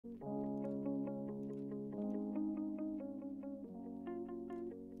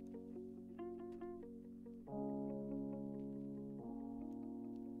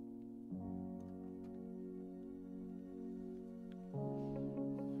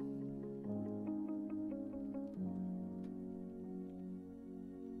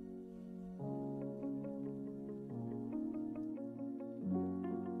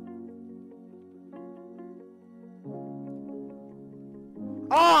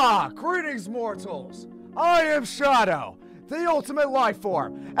Greetings, mortals. I am Shadow, the ultimate life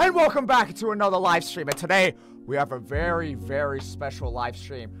form, and welcome back to another live stream. And today, we have a very, very special live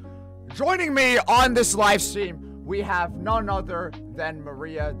stream. Joining me on this live stream, we have none other than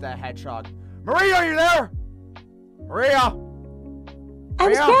Maria the Hedgehog. Maria, are you there? Maria? I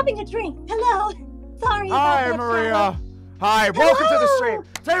was grabbing a drink. Hello. Sorry about that, Maria. Shadow. Hi, welcome to the stream.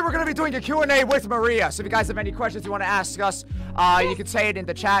 Today we're going to be doing a Q&A with Maria. So if you guys have any questions you want to ask us, you can say it in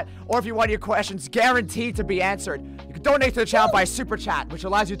the chat. Or if you want your questions guaranteed to be answered, you can donate to the channel by Super Chat, which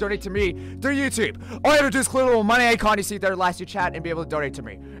allows you to donate to me through YouTube. All you have to do is click the little money icon you see there, allows you to chat and be able to donate to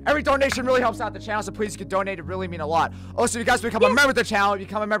me. Every donation really helps out the channel, so please, you can donate. It really mean a lot. Also, if you guys become a member of the channel, you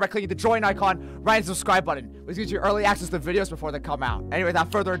become a member by clicking the join icon right in the subscribe button, which gives you early access to videos before they come out. Anyway,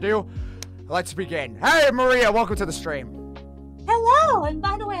 without further ado, let's begin. Hey, Maria, welcome to the stream. Hello, and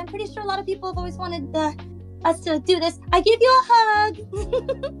by the way, I'm pretty sure a lot of people have always wanted us to do this. I give you a hug.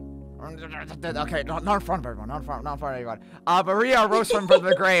 Okay, not in front of everyone, not in front of everyone. Maria rose from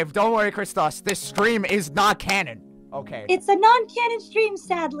the grave. Don't worry, Christos, this stream is not canon. Okay. It's a non-canon stream,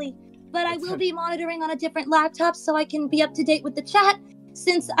 sadly, but I will be monitoring on a different laptop so I can be up to date with the chat,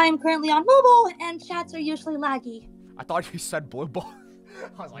 since I'm currently on mobile and chats are usually laggy. I thought you said blue ball.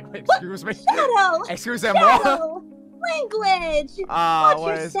 I was like, wait, excuse me. Shadow. Excuse me. Shadow. Language.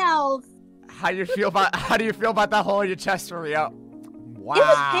 Watch yourself. How do you feel about that hole in your chest, Maria? Wow. It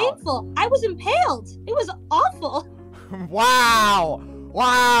was painful. I was impaled. It was awful. Wow.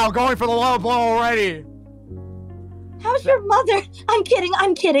 Wow. Going for the low blow already. How's your mother? I'm kidding.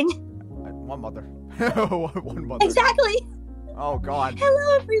 I'm kidding. One mother. One mother. Exactly. Oh God.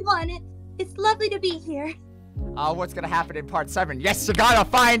 Hello, everyone. It's lovely to be here. What's gonna happen in part 7? Yes, you gotta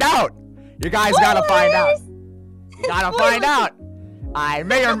find out. You guys gotta find out. You gotta find out. I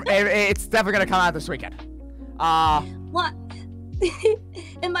may or it's definitely gonna come out this weekend. What?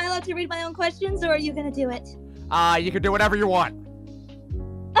 Am I allowed to read my own questions, or are you gonna do it? You can do whatever you want.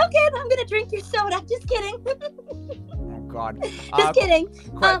 Okay, then I'm gonna drink your soda. Just kidding. Oh God. Just kidding.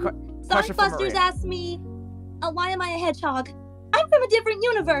 Question Sonic Busters asked me, why am I a hedgehog? I'm from a different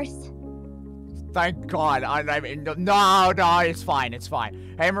universe. Thank God. I mean, no, it's fine. It's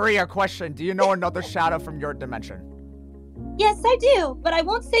fine. Hey, Maria, question. Do you know another Shadow from your dimension? Yes, I do, but I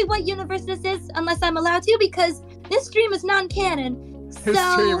won't say what universe this is unless I'm allowed to, because this stream is non-canon. This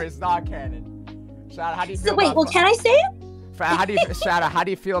stream is not canon. Shadow, how do you feel wait, well, can I say it? Shadow, how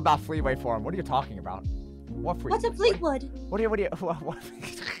do you feel about Fleetway form? What are you talking about? What's a Fleetwood? What's a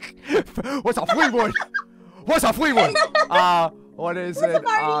Fleetwood? What's a Fleetwood? What is What's it? A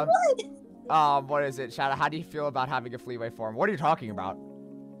Barbie wood? What is it, Shadow? How do you feel about having a Fleetway form? What are you talking about?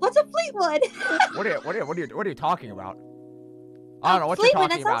 What's a Fleetwood? What are you talking about? I don't know what you're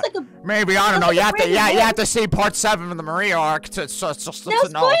talking about. Like Maybe, I don't know. You have to see part 7 of the Maria arc to no know.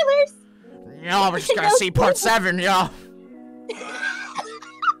 Spoilers. Yeah, we're just gonna see part 7, yeah.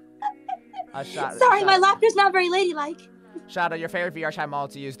 Sorry, my laughter's not very ladylike. Shadow, your favorite VR chat model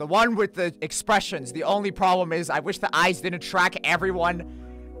to use. The one with the expressions. The only problem is I wish the eyes didn't track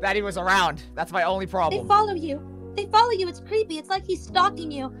everyone that he was around. That's my only problem. They follow you. They follow you. It's creepy. It's like he's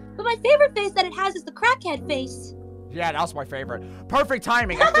stalking you. But my favorite face that it has is the crackhead face. Yeah, that was my favorite. Perfect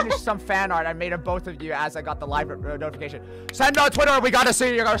timing. I finished some fan art. I made of both of you as I got the live notification. Send on Twitter. We gotta see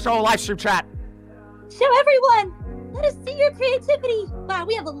you. You gotta show a live stream chat. Show everyone. Let us see your creativity. Wow,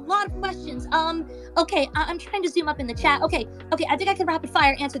 we have a lot of questions. Okay, I'm trying to zoom up in the chat. Okay, I think I can rapid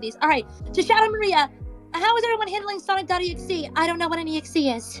fire answer these. All right, to Shadow Maria, how is everyone handling Sonic.EXE? I don't know what an EXE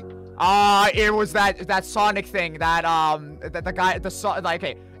is. It was that Sonic thing that the guy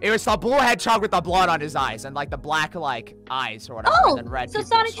okay, it was the blue hedgehog with the blood on his eyes and like the black eyes or whatever. Oh, and then red so pupils.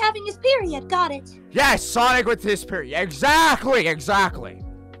 Sonic having his period. Got it. Yes, Sonic with his period. Exactly.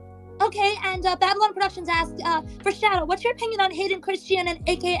 Okay, and Babylon Productions asked, for Shadow, what's your opinion on Hayden Christensen and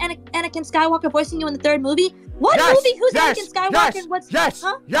aka Anakin Skywalker voicing you in the 3rd movie? What movie? Who's Anakin Skywalker? And what's yes.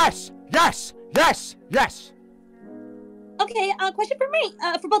 Okay, question for me,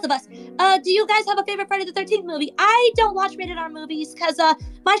 for both of us. Do you guys have a favorite Friday the 13th movie? I don't watch rated R movies because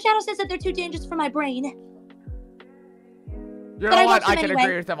my Shadow says that they're too dangerous for my brain. You know what? I can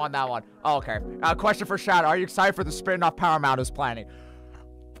agree with them on that one. Oh, okay. Question for Shadow. Are you excited for the spin-off Paramount is planning?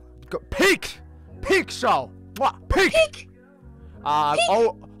 Peak show. What? Peak.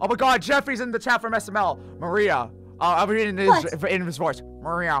 Oh my God, Jeffrey's in the chat from SML. Maria, I'm reading in his voice.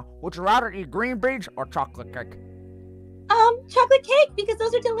 Maria, would you rather eat green beans or chocolate cake? Chocolate cake, because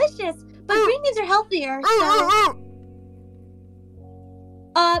those are delicious. But green beans are healthier. So.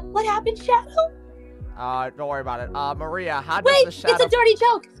 What happened, Shadow? Don't worry about it. Maria, how does the Shadow? It's a dirty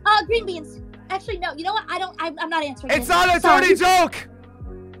joke. Green beans. Actually, no. You know what? I'm not answering. It's not a dirty joke.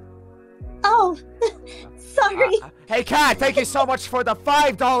 Oh, sorry. Hey, Kat, thank you so much for the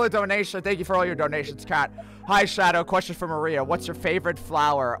 $5 donation. Thank you for all your donations, Kat. Hi, Shadow. Question for Maria. What's your favorite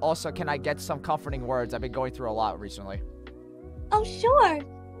flower? Also, can I get some comforting words? I've been going through a lot recently. Oh, sure.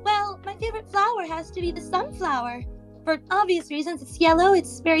 Well, my favorite flower has to be the sunflower. For obvious reasons, it's yellow,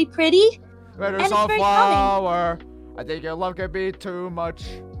 it's very pretty, When and there's it's very calming. sunflower, I think your love can be too much.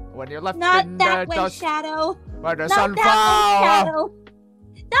 When you're left Not in that the way, dust. Shadow. When the Not sunflower. that way, Shadow.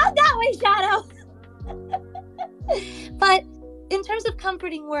 Not that way, Shadow. But in terms of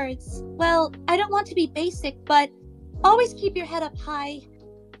comforting words, well, I don't want to be basic, but always keep your head up high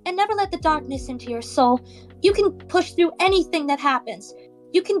and never let the darkness into your soul. You can push through anything that happens.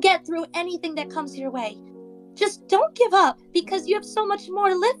 You can get through anything that comes your way. Just don't give up, because you have so much more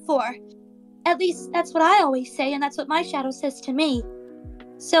to live for. At least that's what I always say, and that's what my shadow says to me.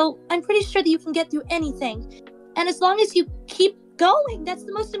 So I'm pretty sure that you can get through anything. And as long as you keep going, that's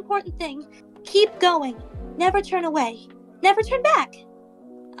the most important thing. Keep going. Never turn away. Never turn back.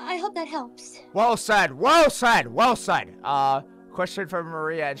 I hope that helps. Well said. Well said. Well said. Question for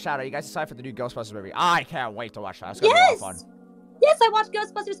Maria and Shadow. You guys decide for the new Ghostbusters movie. I can't wait to watch that. It's gonna be a lot of fun. Yes, I watch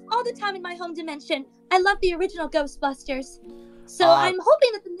Ghostbusters all the time in my home dimension. I love the original Ghostbusters. So I'm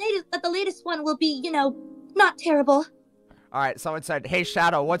hoping that the latest one will be, not terrible. Alright, someone said, hey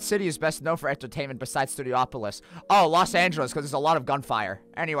Shadow, what city is best known for entertainment besides Studiopolis? Oh, Los Angeles, because there's a lot of gunfire.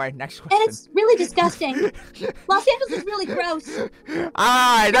 Anyway, next question. And it's really disgusting. Los Angeles is really gross.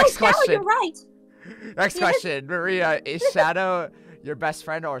 Alright, next question. Shadow, you're right. Next question. Maria, is Shadow your best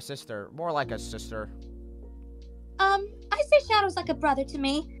friend or sister? More like a sister. I say Shadow's like a brother to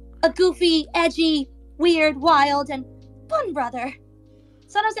me. A goofy, edgy, weird, wild, and fun brother.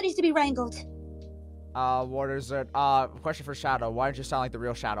 Sometimes that needs to be wrangled. What is it? Question for Shadow. Why don't you sound like the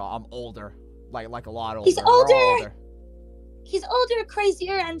real Shadow? I'm older. Like a lot older. He's older. He's older,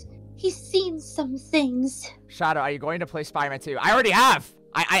 crazier, and he's seen some things. Shadow, are you going to play Spider-Man 2? I already have.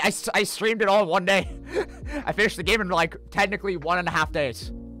 I streamed it all in one day. I finished the game in like technically 1.5 days.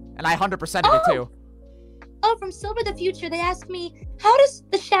 And I 100%ed it too. Oh, from Silver the Future, they asked me, how does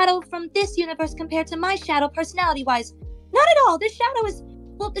the Shadow from this universe compare to my Shadow personality-wise? Not at all. This Shadow is,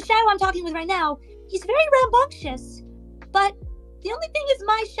 well, the Shadow I'm talking with right now, he's very rambunctious. But the only thing is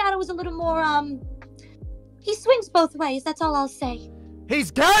my Shadow is a little more, he swings both ways, that's all I'll say.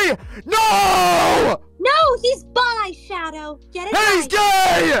 He's gay! No! No, he's bi, Shadow. Get it He's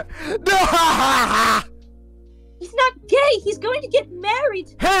right. gay! No! He's not gay. He's going to get married.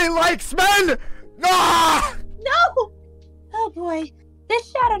 He likes men! No! No! Oh boy,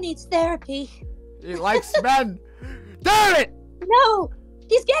 this Shadow needs therapy. He likes men. Damn it! No,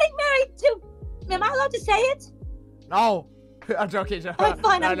 he's getting married to. Am I allowed to say it? No. I'm joking. Oh,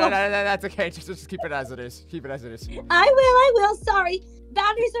 fine, no, that's okay. Just keep it as it is. Keep it as it is. I will. Sorry.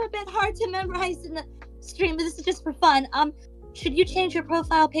 Boundaries are a bit hard to memorize in the stream, but this is just for fun. Should you change your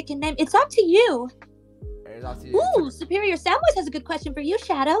profile pic and name? It's up to you. It's up to you. Ooh, Superior Samwise has a good question for you,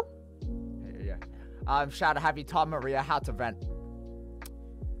 Shadow. Yeah. Shadow, have you taught Maria how to vent?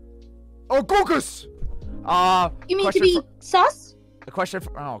 Oh, Gokus! You mean to be sus? A question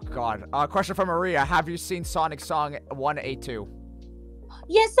for, oh god. Question for Maria. Have you seen Sonic Song 182?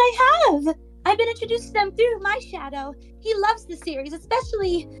 Yes, I have. I've been introduced to them through my Shadow. He loves the series,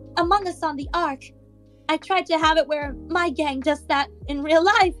 especially Among Us on the Ark. I tried to have it where my gang does that in real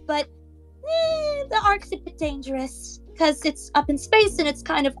life, but the Ark's a bit dangerous because it's up in space and it's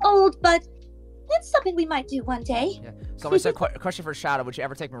kind of old, but it's something we might do one day. Yeah. Someone said, question for Shadow. Would you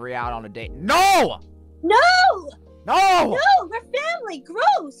ever take Maria out on a date? No! No! No! No, we're family.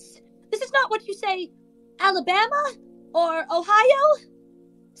 Gross. This is not what you say, Alabama or Ohio.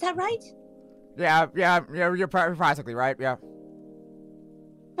 Is that right? Yeah, you're practically right, yeah.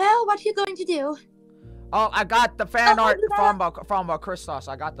 Well, what are you going to do? Oh, I got the fan art from Christos.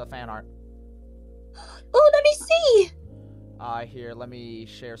 I got the fan art. Oh, let me see. Here, let me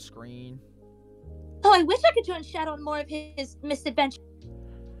share screen. Oh, I wish I could join Shadow on more of his misadventure.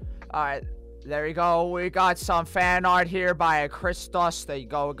 Alright, there you go. We got some fan art here by Christos. There you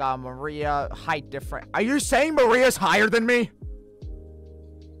go. We got Maria. Height different. Are you saying Maria's higher than me?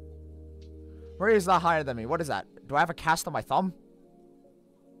 Maria's not higher than me. What is that? Do I have a cast on my thumb?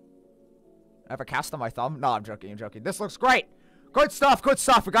 I have a cast on my thumb? No, I'm joking. This looks great. Good stuff.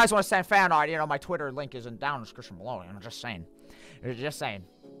 If you guys want to send fan art, my Twitter link is down in the description below. I'm just saying.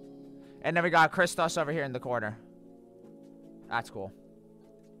 And then we got Christos over here in the corner. That's cool.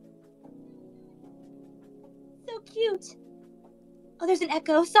 So cute. Oh, there's an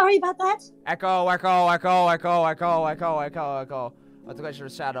echo. Sorry about that. Echo. What's the question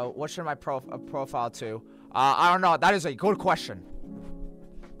for Shadow? What should my profile to? I don't know. That is a good question.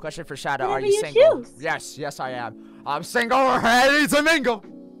 Question for Shadow. Whatever Are you you single? choose. Yes, yes I am. I'm single, ready to mingle.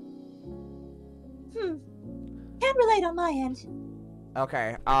 Can't relate on my end.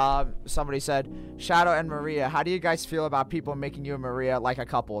 Okay, somebody said, Shadow and Maria, how do you guys feel about people making you and Maria like a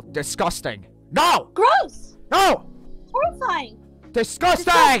couple? Disgusting. No! Gross! No! Horrifying!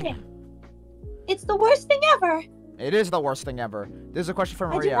 Disgusting! It's the worst thing ever. It is the worst thing ever. There's a question for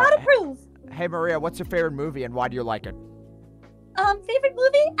Maria. I do not approve. Hey Maria, what's your favorite movie and why do you like it? Favorite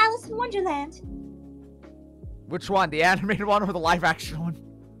movie? Alice in Wonderland. Which one? The animated one or the live action one?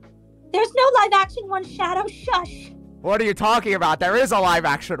 There's no live action one, Shadow. Shush. What are you talking about? There is a live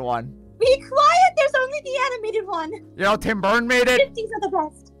action one. Be quiet. There's only the animated one. You know, Tim Burton made it. 50s are the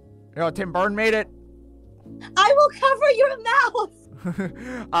best. You know, Tim Burton made it. I will cover your mouth.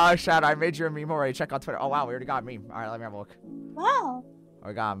 Shadow, I made you a meme already. Check on Twitter. Oh, wow, we already got a meme. All right, let me have a look. Wow.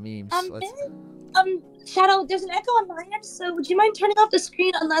 We got memes. Shadow, there's an echo on my end, so would you mind turning off the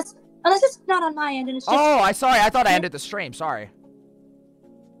screen unless it's not on my end and it's just... Oh, I thought I ended the stream. Sorry.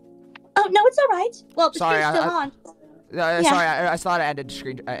 Oh, no, it's all right. Well, the Sorry, stream's still on. Sorry, I thought I ended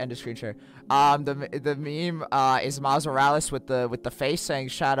the screen share. The meme is Miles Morales with the face saying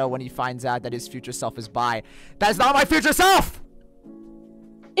Shadow when he finds out that his future self is bi. That's not my future self!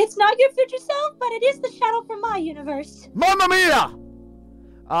 It's not your future self, but it is the Shadow from my universe. Mamma mia!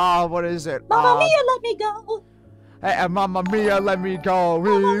 What is it? Mamma mia, let me go. Hey, Mamma mia, let me go.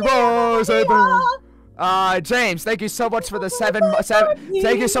 James, thank you so much for the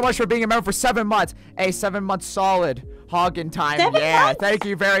thank you so much for being a member for 7 months. Hey, 7 months solid. Hogging time. 7 months? Thank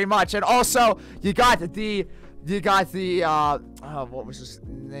you very much. And also, you got the what was his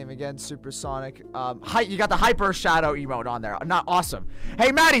name again? Supersonic. You got the Hyper Shadow emote on there. Not awesome.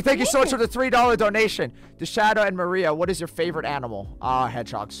 Hey, Maddie, thank you so much for the $3 donation. To Shadow and Maria, what is your favorite animal?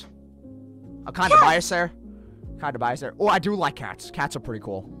 Hedgehogs. I'm kind of biased there. Oh, I do like cats. Cats are pretty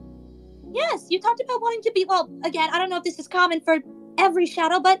cool. Yes, you talked about wanting to be, well, again, I don't know if this is common for every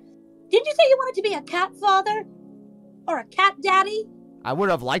Shadow, but didn't you say you wanted to be a cat father? Or a cat daddy? I would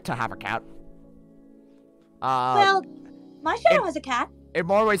have liked to have a cat. Well, my Shadow has a cat. In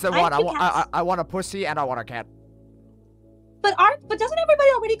more ways than one. I want a pussy and I want a cat. But doesn't everybody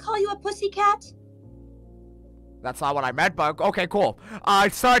already call you a pussy cat? That's not what I meant, but okay, cool.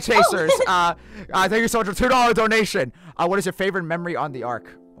 Star Chasers, thank you so much for $2 donation. What is your favorite memory on the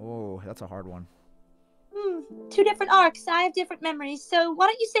Ark? Oh, that's a hard one. 2 different arcs. I have different memories, so why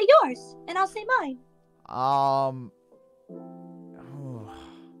don't you say yours, and I'll say mine.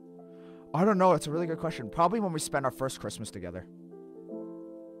 I don't know. It's a really good question. Probably when we spent our first Christmas together.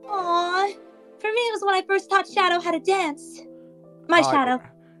 Aww. For me, it was when I first taught Shadow how to dance. My Shadow.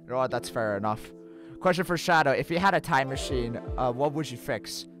 You know what? That's fair enough. Question for Shadow. If you had a time machine, what would you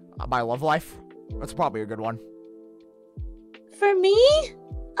fix? My love life? That's probably a good one. For me?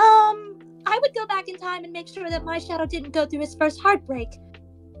 I would go back in time and make sure that my Shadow didn't go through his first heartbreak.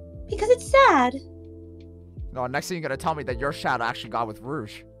 Because it's sad. No, next thing you're gonna tell me that your Shadow actually got with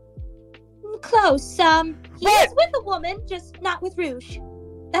Rouge. Close. He is with a woman, just not with Rouge.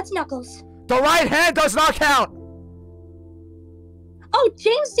 That's Knuckles. The right hand does not count! Oh,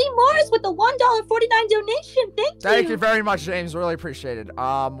 James C. Morris with the $1.49 donation. Thank you. Thank you very much, James. Really appreciate it.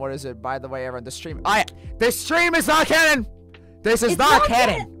 What is it? By the way, everyone, the stream. This stream is not canon! This is not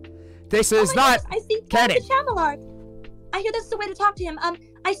canon! This is not I see canon! Chamelark. I hear that's the way to talk to him.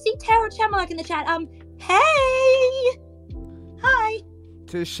 I see Tara Chamelark in the chat. Hey! Hi.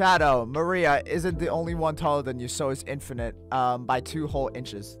 To Shadow, Maria isn't the only one taller than you, so is Infinite, by 2 whole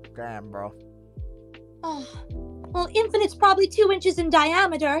inches. Damn, bro. Oh, well, Infinite's probably 2 inches in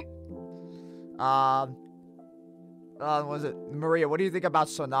diameter. Was it Maria? What do you think about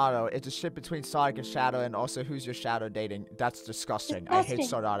Sonato? It's a ship between Sonic and Shadow, and also who's your Shadow dating? That's disgusting. I hate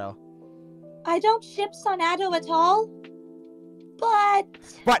Sonato. I don't ship Sonato at all, but...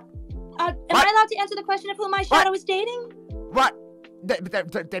 What? Am I allowed to answer the question of who my Shadow is dating? What? Who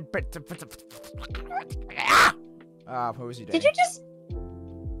is he dating? Did you just...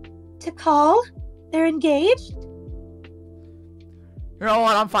 to call? They're engaged? You know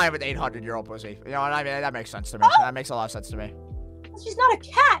what? I'm fine with 800-year-old pussy. You know what I mean? That makes sense to me. That makes a lot of sense to me. She's not a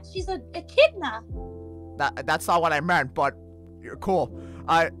cat. She's a echidna. That's not what I meant, but you're cool.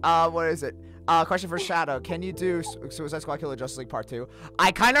 What is it? Question for Shadow. Can you do Suicide Squad Killer Justice League Part 2?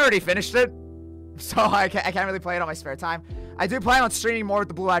 I kind of already finished it, so I can't really play it on my spare time. I do plan on streaming more with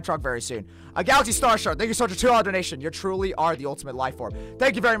the Blue Eye Truck very soon. Galaxy Star Shark, thank you so much for $2 donation. You truly are the ultimate life form.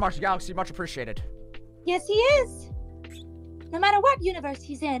 Thank you very much, Galaxy. Much appreciated. Yes, he is. No matter what universe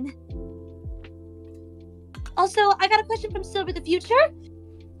he's in. Also, I got a question from Silver the Future.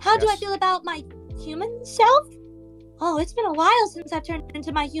 How do I feel about my human self? Oh, it's been a while since I've turned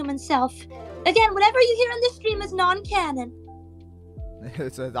into my human self. Again, whatever you hear on this stream is non-canon.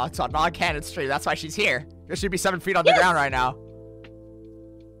 It's a non-canon stream. That's why she's here. There should be 7 feet on the ground right now.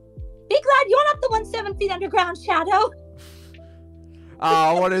 Be glad you're not the one 7 feet underground, Shadow.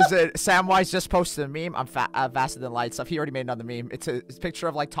 What is it? Samwise just posted a meme. I'm faster than light stuff. He already made another meme. It's a picture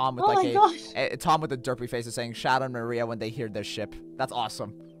of like Tom with Tom with a derpy face is saying Shadow and Maria when they hear their ship. That's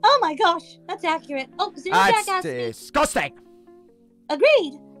awesome. Oh my gosh, that's accurate. Oh, Zoomjack asked me. Disgusting.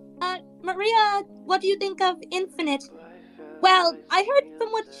 Agreed. Maria, what do you think of Infinite? Well, I heard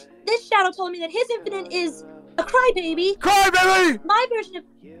from what this Shadow told me that his Infinite is a crybaby. Crybaby! My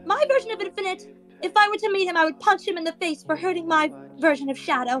version of Infinite, if I were to meet him, I would punch him in the face for hurting my version of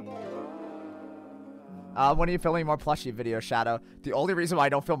Shadow. When are you filming more plushie videos, Shadow? The only reason why I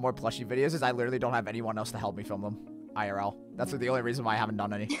don't film more plushie videos is I literally don't have anyone else to help me film them. IRL. That's the only reason why I haven't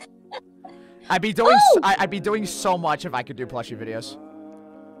done any. I'd be doing so much if I could do plushie videos.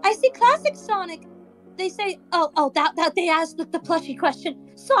 I see Classic Sonic. They say, that they asked the plushie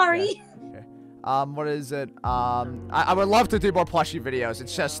question. Sorry. Yeah. What is it? I would love to do more plushie videos.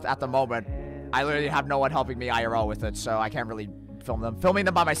 It's just at the moment, I literally have no one helping me IRL with it, so I can't really film them. Filming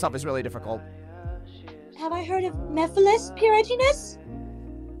them by myself is really difficult. Have I heard of Mephiles, Pyragines?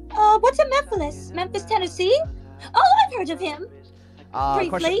 What's a Mephiles? Memphis, Tennessee? Oh, I've heard of him.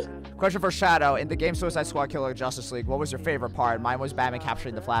 Briefly. Question for Shadow. In the game Suicide Squad Killer Justice League, what was your favorite part? Mine was Batman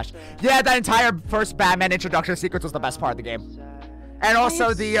capturing the Flash. Yeah, that entire first Batman introduction sequence was the best part of the game. And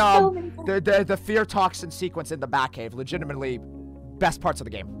also the fear toxin sequence in the Batcave. Legitimately, best parts of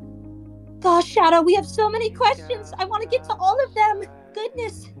the game. Gosh, Shadow, we have so many questions. I want to get to all of them.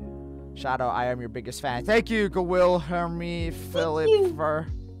 Goodness. Shadow, I am your biggest fan. Thank you, Gawil Hermie Philip for...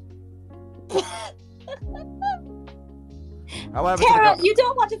 Tara, you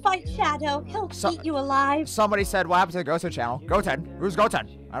don't want to fight Shadow. He'll eat you alive. Somebody said, what happened to the Goten channel? Goten? Who's Goten?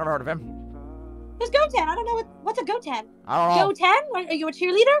 I never heard of him. Who's Goten? I don't know what's a Goten. I don't know. Goten? Are you a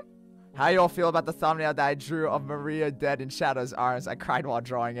cheerleader? How you all feel about the thumbnail that I drew of Maria dead in Shadow's arms? I cried while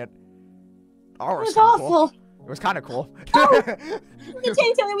drawing it. Oh, it was awful. Cool. It was kind of cool. Oh, it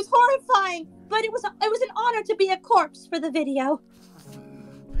was horrifying, but it was an honor to be a corpse for the video.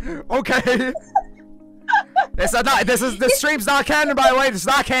 Okay. This stream's not canon, by the way. This is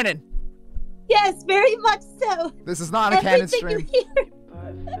not canon. Yes, very much so. This is not a canon stream.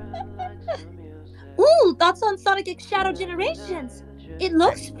 Ooh, thoughts on Sonic.EXE Shadow Generations? It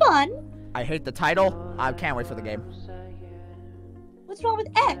looks fun. I hate the title. I can't wait for the game. What's wrong with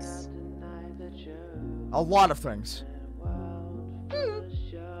X? A lot of things.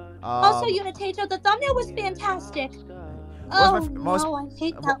 Also, Unitato, the thumbnail was fantastic. I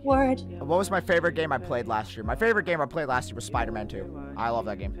hate that word. What was my favorite game I played last year? My favorite game I played last year was Spider-Man 2. I love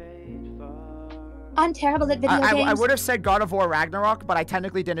that game. I'm terrible at video games. I would have said God of War Ragnarok, but I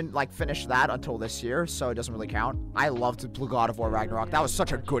technically didn't finish that until this year, so it doesn't really count. I loved God of War Ragnarok. That was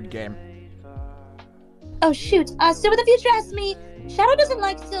such a good game. Oh shoot. So the future asked me, Shadow doesn't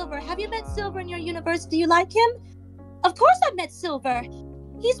like Silver. Have you met Silver in your universe? Do you like him? Of course I've met Silver.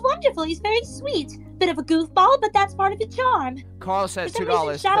 He's wonderful. He's very sweet. Bit of a goofball, but that's part of his charm. Carl says $2.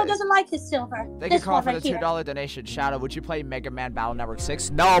 Reason, Shadow doesn't like his Silver. Thank you, Carl, for the $2 donation. Shadow, would you play Mega Man Battle Network 6?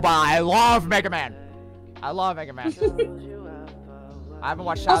 No, but I love Mega Man. I love Mega Man. I haven't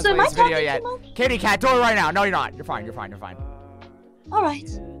watched Shadow's latest video yet. Kitty Cat, do it right now. No, you're not. You're fine. You're fine. You're fine. All right.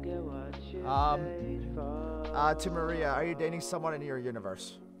 To Maria, are you dating someone in your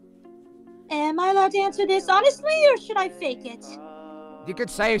universe? Am I allowed to answer this honestly, or should I fake it? You could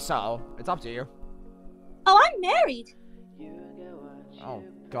say so. It's up to you. Oh, I'm married. Oh,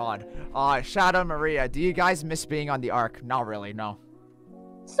 God. Shadow, Maria, do you guys miss being on the Ark? Not really, no.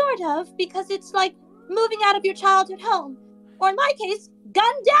 Sort of, because it's like moving out of your childhood home. Or in my case,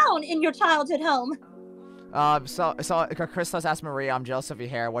 gunned down in your childhood home. So Christos asked Maria, I'm jealous of your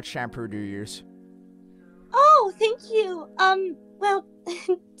hair. What shampoo do you use? Oh, thank you. Well,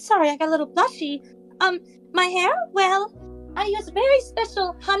 sorry, I got a little blushy. My hair? Well, I use very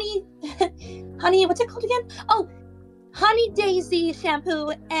special honey, what's it called again? Oh, Honey Daisy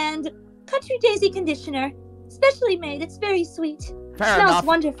shampoo and Country Daisy conditioner. Specially made. It's very sweet. Fair Smells enough.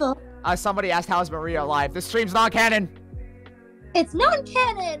 Wonderful. Somebody asked, how's Maria alive? This stream's not canon. It's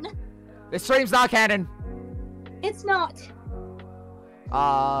non-canon. This stream's not canon. It's not.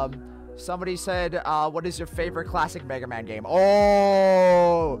 Somebody said, what is your favorite classic Mega Man game?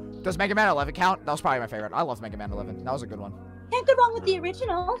 Oh, does Mega Man 11 count? That was probably my favorite. I love Mega Man 11. That was a good one. Can't go wrong with the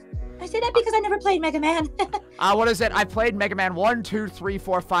original. I say that because I never played Mega Man. What is it? I played Mega Man 1, 2, 3,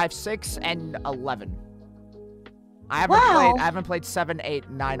 4, 5, 6, and 11. I haven't played 7, 8,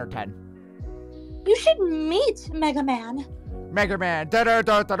 9, or 10. You should meet Mega Man. Mega Man. Da da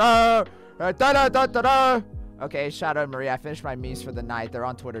da da da. Da da da da da. Okay, Shadow and Maria, I finished my memes for the night. They're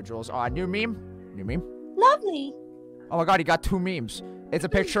on Twitter, Jules. Oh, new meme? New meme? Lovely. Oh my god, he got 2 memes. It's a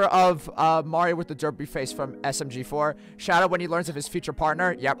picture of Mario with the derpy face from SMG4. Shadow when he learns of his future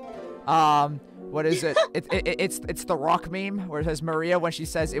partner. Yep. What is it? It's the Rock meme where it says Maria when she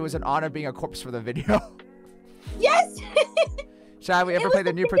says it was an honor being a corpse for the video. Yes. Shall we ever play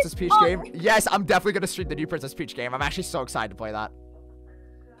the new Princess Peach game? Yes, I'm definitely gonna stream the new Princess Peach game. I'm actually so excited to play that.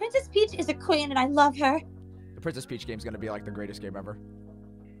 Princess Peach is a queen and I love her. The Princess Peach game is gonna be like the greatest game ever.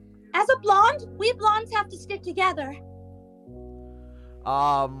 As a blonde, we blondes have to stick together.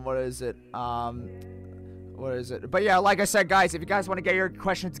 What is it? What is it? But yeah, like I said, guys, if you guys want to get your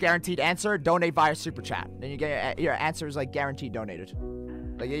questions guaranteed answered, donate via Super Chat. Then you get your answers like guaranteed donated.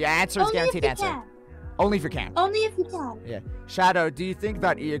 Like your answer is guaranteed answered. Only if you can. Only if you can. Yeah. Shadow, do you think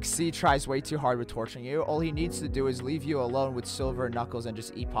that EXE tries way too hard with torturing you? All he needs to do is leave you alone with Silver and Knuckles and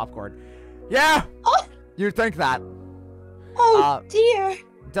just eat popcorn. Yeah! Oh! You'd think that. Oh, dear.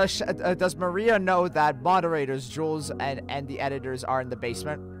 Does Maria know that moderators, Jules, and the editors are in the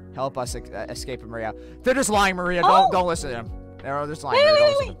basement? Help us escape Maria. They're just lying, Maria. Don't listen to them. They're just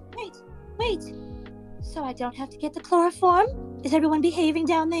lying. Wait. So I don't have to get the chloroform? Is everyone behaving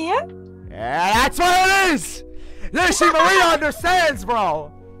down there? Yeah, that's what it is! Yeah, see, Maria understands,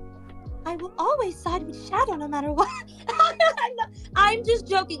 bro! I will always side with Shadow no matter what. I'm just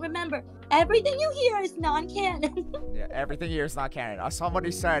joking. Remember, everything you hear is non-canon. Yeah, everything here is not canon.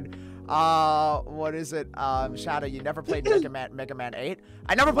 Somebody said, what is it? Shadow, you never played Mega Man 8?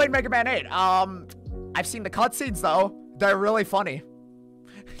 I never played Mega Man 8. I've seen the cutscenes, though. They're really funny.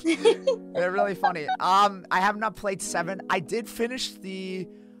 They're really funny. I have not played 7. I did finish the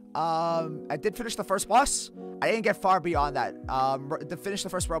first boss. I didn't get far beyond that. To finish the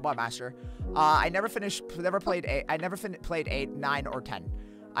first Robot Master. I never played 8. I never played 8, 9, or 10.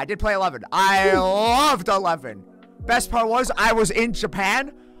 I did play 11. I loved 11. Best part was I was in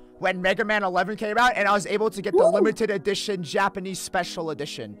Japan when Mega Man 11 came out, and I was able to get the limited edition Japanese special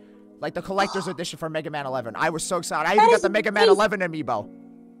edition, like the collector's edition for Mega Man 11. I was so excited. I even got the Mega Man 11 amiibo.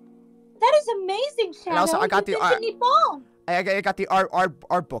 That is amazing, Shadow. And also, I got the art. I got the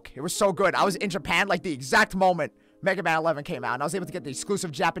art book. It was so good. I was in Japan like the exact moment Mega Man 11 came out, and I was able to get the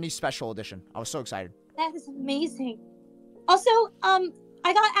exclusive Japanese special edition. I was so excited. That is amazing. Also,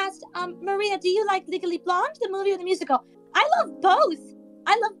 I got asked, Maria, do you like Legally Blonde, the movie or the musical? I love both.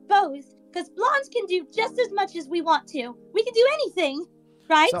 I love both, because blondes can do just as much as we want to. We can do anything,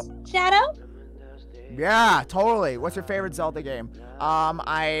 right, Shadow? Yeah, totally. What's your favorite Zelda game? Gonna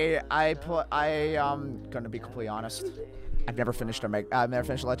be completely honest. I've never finished a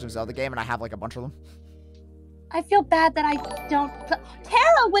Legend of Zelda game, and I have like a bunch of them. I feel bad that I don't.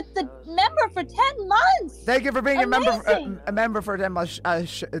 Tara with the member for 10 months. Thank you for being a member for 10 months,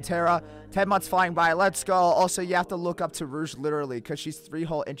 Tara. 10 months flying by. Let's go. Also, you have to look up to Rouge literally because she's 3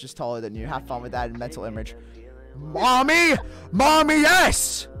 whole inches taller than you. Have fun with that mental image. Mommy,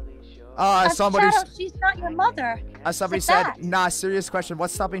 yes. Shadow, she's not your mother. Somebody said, nah, serious question.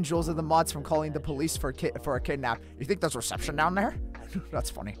 What's stopping Jules and the mods from calling the police for a kidnap? You think there's reception down there? That's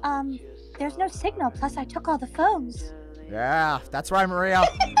funny. There's no signal, plus I took all the phones. Yeah, that's right, Maria.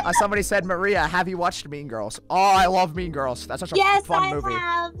 Somebody said, Maria, have you watched Mean Girls? Oh, I love Mean Girls. That's such a fun movie. Yes, I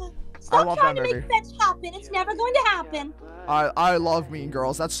have. Stop trying to make fetch happen. It's never going to happen. I love Mean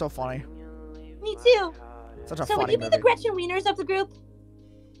Girls. That's so funny. Me too. Such a funny movie. So would you be the Gretchen Wieners of the group?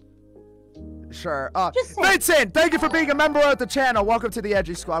 Sure. Vincent, thank you for being a member of the channel. Welcome to the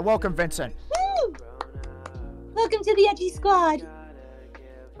Edgy Squad. Welcome, Vincent. Woo! Welcome to the Edgy Squad.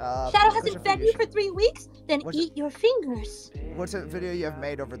 Shadow hasn't fed you for 3 weeks? Then eat your fingers. What's a video you have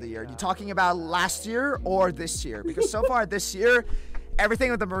made over the year? You talking about last year or this year? Because so far this year, everything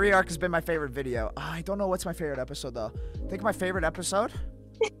with the Maria arc has been my favorite video. I don't know what's my favorite episode, though. I think my favorite episode?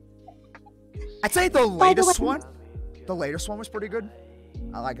 I'd say the latest one. The latest one was pretty good.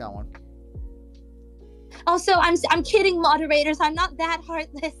 I like that one. Also, I'm kidding, moderators. I'm not that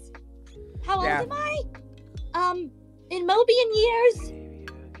heartless. How old am I? In Mobian years?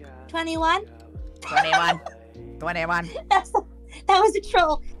 21? 21. That was a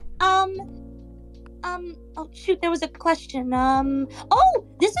troll. Oh shoot, there was a question. Oh,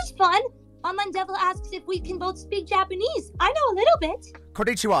 this is fun. Online Devil asks if we can both speak Japanese. I know a little bit.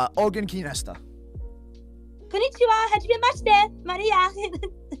 Konnichiwa, Ogen Kinesta. Konnichiwa, hajimemashite, Maria.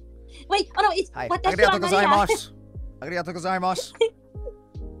 Wait, oh no, it's Arigatou gozaimasu. Arigatou gozaimasu.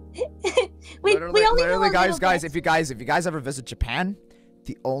 we only literally, guys, if you guys ever visit Japan,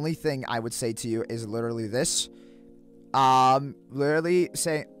 the only thing I would say to you is literally this. Literally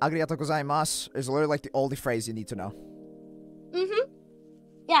saying "arigatou gozaimasu" is literally like the only phrase you need to know.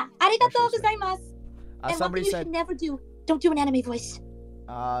 Yeah, arigatou gozaimasu. And one thing you should never do: don't do an anime voice.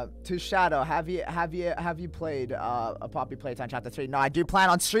 To Shadow, have you played a Poppy Playtime Chapter 3? No, I do plan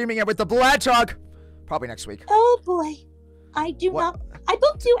on streaming it with the Blue Hedgehog. Probably next week. Oh boy, I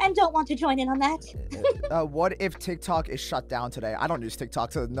both do and don't want to join in on that. What if TikTok is shut down today? I don't use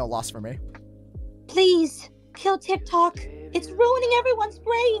TikTok, so no loss for me. Please, kill TikTok. It's ruining everyone's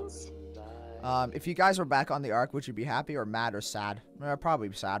brains. If you guys were back on the Ark, would you be happy or mad or sad? Probably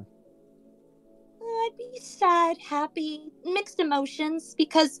sad. I'd be sad, happy, mixed emotions,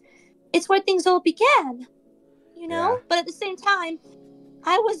 because it's where things all began, you know? Yeah. But at the same time,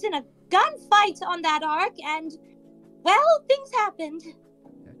 I was in a gunfight on that Ark, and, well, things happened.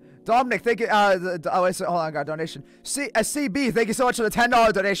 Dominic, thank you. Hold on, I got a donation. CB, thank you so much for the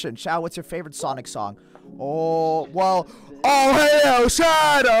 $10 donation. Shadow, what's your favorite Sonic song? Oh, well, oh, hail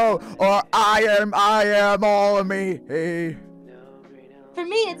Shadow, or I am all of me. Hey. For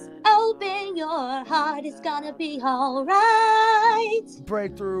me, it's open your heart, it's gonna be alright.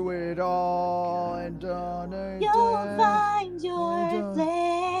 Break through it all and done. You'll find your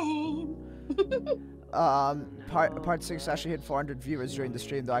flame. Part 6 actually hit 400 viewers during the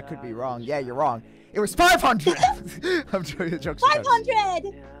stream, though I could be wrong. Yeah, you're wrong. It was 500! I'm joking, jokes.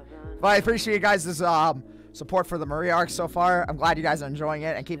 500! But I appreciate you guys' support for the Maria arc so far. I'm glad you guys are enjoying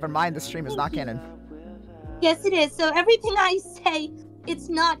it, and keep in mind, the stream is not canon. Yes, it is. So everything I say, it's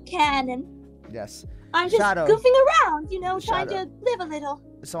not canon. Yes. I'm just goofing around, you know, trying to live a little.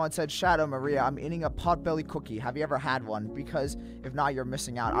 Someone said, Shadow Maria, I'm eating a potbelly cookie. Have you ever had one? Because if not, you're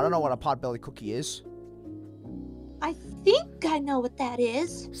missing out. I don't know what a potbelly cookie is. I think I know what that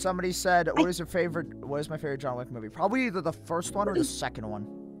is. Somebody said, what is my favorite John Wick movie? Probably either the first one or the second one.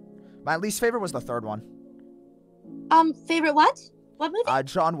 My least favorite was the third one. Favorite what? What movie?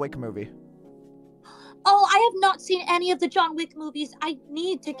 John Wick movie. Oh, I have not seen any of the John Wick movies. I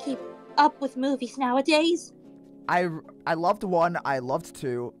need to keep up with movies nowadays. I loved 1, I loved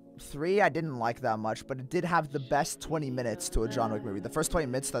 2. 3, I didn't like that much, but it did have the best 20 minutes to a John Wick movie. The first 20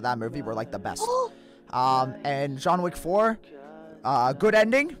 minutes to that movie were like the best. And John Wick 4, good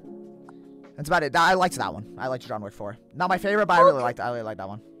ending. That's about it. I liked that one. I liked John Wick 4. Not my favorite, but I really liked that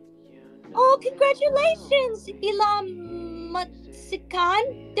one. Oh, congratulations, Ilham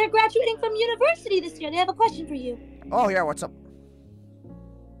Matsikan. They're graduating from university this year. They have a question for you. Oh, yeah, what's up?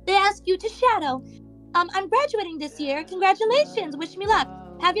 They ask you to Shadow. I'm graduating this year. Congratulations. Wish me luck.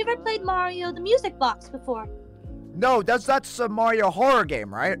 Have you ever played Mario the Music Box before? No, that's a Mario horror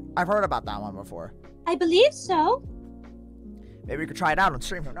game, right? I've heard about that one before. I believe so. Maybe we could try it out on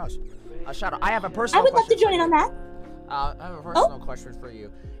stream. Who knows? Shadow, I have a personal I would love to join in on that. I have a personal question for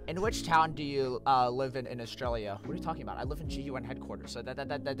you. In which town do you live in Australia? What are you talking about? I live in GUN headquarters, so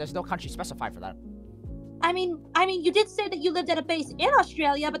there's no country specified for that. I mean, you did say that you lived at a base in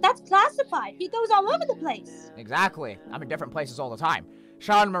Australia, but that's classified. He goes all over the place. Exactly. I'm in different places all the time.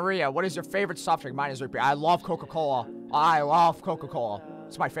 Sean Maria, what is your favorite soft drink? Mine is root beer. I love Coca-Cola. I love Coca-Cola.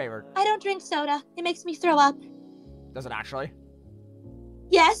 It's my favorite. I don't drink soda. It makes me throw up. Does it actually?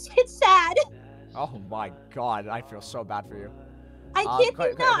 Yes, it's sad. Oh my god, I feel so bad for you. I kid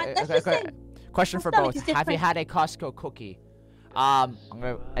you not. That's just it. Question for both. Have you had a Costco cookie? I'm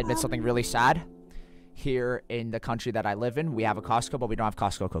going to admit something really sad. Here in the country that I live in, we have a Costco, but we don't have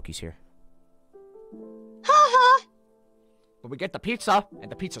Costco cookies here. Ha ha! But we get the pizza,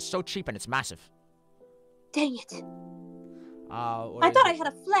 and the pizza's so cheap and it's massive. Dang it. I thought I had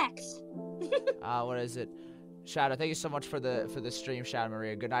a flex. What is it? Shadow, thank you so much for the stream, Shadow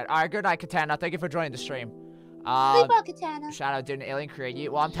Maria. Good night. Alright, good night, Katana. Thank you for joining the stream. Sleep well, Katana. Shadow, did an alien create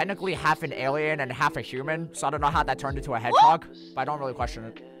you? Well, I'm technically half an alien and half a human, so I don't know how that turned into a hedgehog, but I don't really question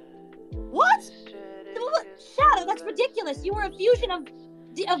it. What? Shadow, that's ridiculous. You were a fusion of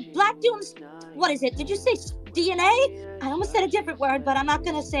Black Doom's... What is it? Did you say DNA? I almost said a different word, but I'm not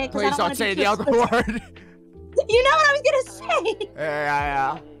going to say it because I don't want to say the other word. You know what I was going to say.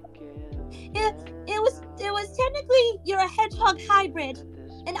 Yeah. It was technically, you're a hedgehog hybrid,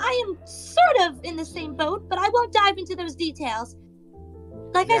 and I am sort of in the same boat, but I won't dive into those details.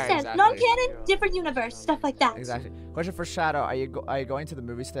 Like I said, exactly. Non-canon, different universe, stuff like that. Exactly. Question for Shadow: Are you going to the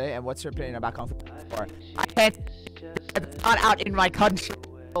movies today? And what's your opinion about Kung Fu Panda 4? I can't. It's not out in my country.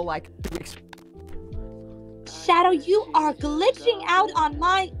 Like 2 weeks. Shadow, you are glitching out on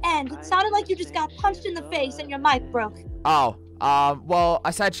my end. It sounded like you just got punched in the face and your mic broke. Oh. Well,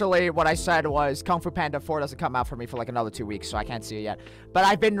 essentially what I said was Kung Fu Panda 4 doesn't come out for me for like another 2 weeks, so I can't see it yet. But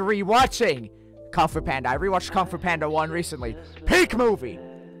I've been rewatching Kung Fu Panda. I rewatched Kung Fu Panda 1 recently. Peak movie.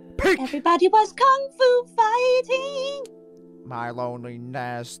 Peek! Everybody was kung fu fighting. My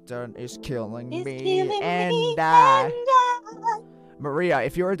loneliness is killing It's me, killing and me, I. and I. Maria,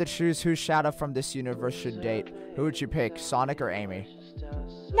 if you were to choose who Shadow from this universe should date, who would you pick, Sonic or Amy?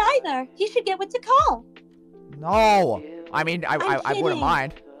 Neither. He should get what to call. No! I mean, I wouldn't kidding.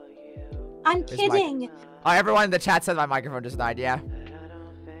 mind. I'm kidding. Oh, everyone in the chat said my microphone just died, yeah.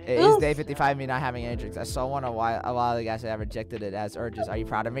 Is Oof. Day 55 me not having any drinks? I saw one a while ago. I rejected it as urges. Are you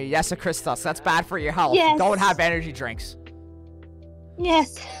proud of me? Yes, Christos. That's bad for your health. Yes. Don't have energy drinks.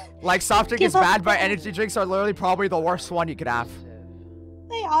 Yes. Like, soft drink Give is up. bad, but energy drinks are literally probably the worst one you could have.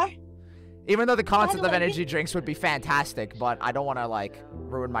 They are. Even though the concept the of way, energy drinks would be fantastic, but I don't want to, like,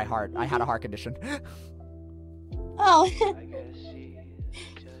 ruin my heart. I had a heart condition. Oh.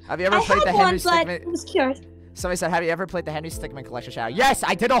 Have you ever I played had the one, Henry but Stickmin? it was cured. Somebody said, have you ever played the Henry Stickmin Collection Shadow? Yes,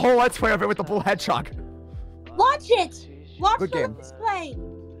 I did a whole let's play of it with the Blue Hedgehog. Watch it. Watch Good the game. let's play.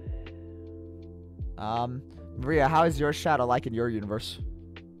 Maria, how is your Shadow like in your universe?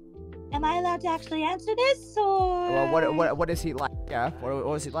 Am I allowed to actually answer this, or? Well, what is he like? Yeah,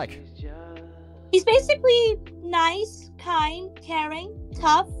 what is he like? He's basically nice, kind, caring,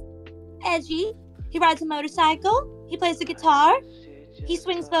 tough, edgy. He rides a motorcycle. He plays the guitar. He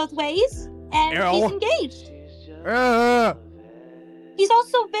swings both ways, and Ew. he's engaged. Uh, He's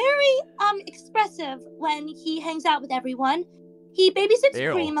also very expressive when he hangs out with everyone. He babysits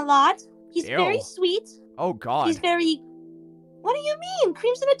Ew. Cream a lot. He's Ew. very sweet. oh God. He's very. What do you mean?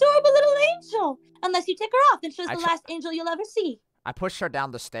 Cream's an adorable little angel. Unless you take her off, then she's the last angel you'll ever see. I pushed her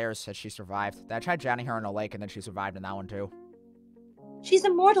down the stairs and she survived. I tried drowning her in a lake and then she survived in that one too. She's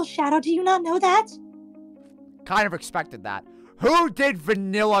immortal, Shadow. Do you not know that? Kind of expected that. Who did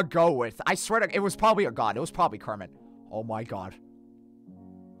Vanilla go with? I swear to, it was probably a god. It was probably Kermit. Oh my God.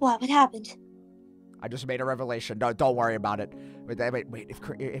 What happened? I just made a revelation. No, don't worry about it. Wait.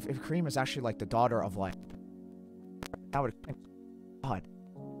 If Cream is actually like the daughter of like, that would. God.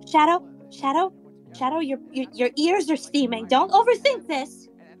 Shadow, your ears are steaming. Don't overthink this.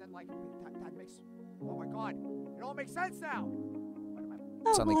 And then like that makes. Oh my God. It all makes sense now.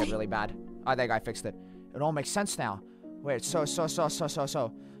 Oh, Something boy. got really bad. I think I fixed it. It all makes sense now. Wait, so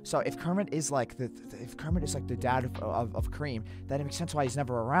if Kermit is like the dad of Cream, then it makes sense why he's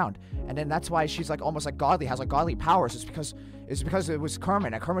never around. And then that's why she's like almost like godly, has like godly powers. It's because it was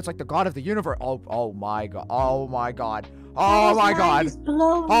Kermit, and Kermit's like the god of the universe. Oh my God. Oh my God. Oh my God.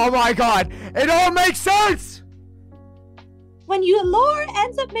 Oh my God. It all makes sense. When your lore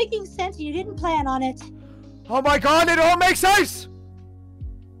ends up making sense, you didn't plan on it. Oh my God. It all makes sense.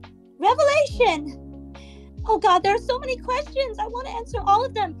 Revelation. Oh God, there are so many questions. I want to answer all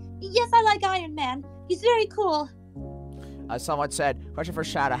of them. Yes, I like Iron Man. He's very cool. Someone said, question for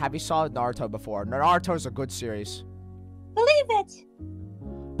Shadow, have you saw Naruto before? Naruto's a good series. Believe it.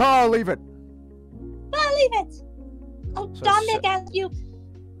 Believe it. Believe it. Oh, So Dominic asked you,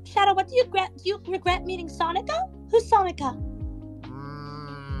 Shadow, what do you regret? Do you regret meeting Sonica? Who's Sonica?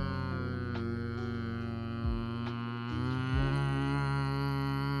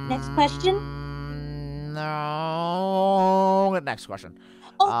 Next question. No. Next question.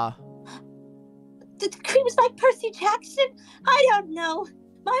 Oh. Cream's like Percy Jackson? I don't know.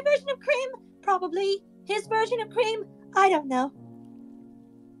 My version of Cream? Probably. His version of Cream? I don't know.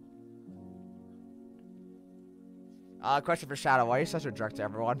 Question for Shadow. Why are you such a jerk to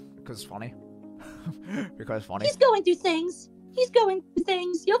everyone? Because it's funny. Because it's funny. He's going through things.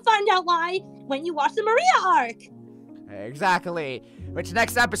 You'll find out why when you watch the Maria arc. Exactly. Which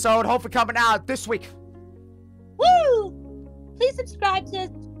next episode, hopefully coming out this week. Woo! Please subscribe to...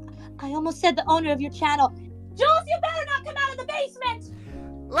 I almost said the owner of your channel. Jules, you better not come out of the basement!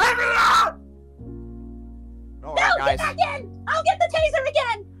 Let me out! No, get back in! I'll get the taser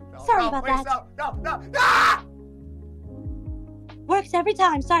again! Sorry about please, that. No. Ah! Works every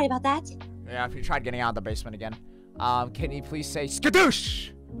time. Sorry about that. Yeah, if you tried getting out of the basement again. Can you please say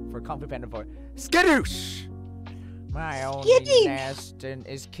skadoosh for Kung Fu Panda 4? Skadoosh! My only nesting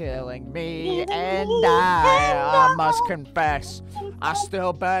is killing me, and I must confess, I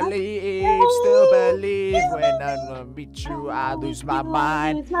still believe when I meet you, I lose my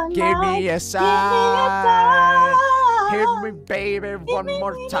mind. Give me a sign. Hit me, baby, one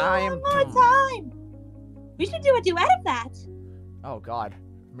more time. We should do a duet of that. Oh God,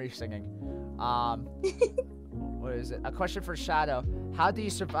 me singing. What is it? A question for Shadow. How do you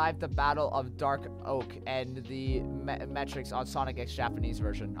survive the Battle of Dark Oak and the metrics on Sonic.EXE Japanese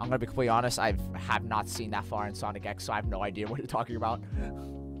version? I'm gonna be completely honest, I have not seen that far in Sonic.EXE, so I have no idea what you're talking about.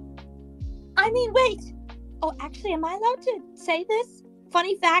 I mean, wait. Oh, actually, am I allowed to say this?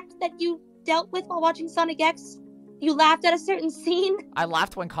 Funny fact that you dealt with while watching Sonic.EXE You laughed at a certain scene? I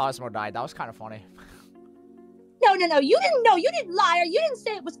laughed when Cosmo died. That was kind of funny. No. You didn't know. You didn't lie. Or you didn't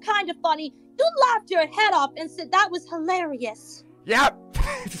say it was kind of funny. You laughed your head off and said that was hilarious. Yep.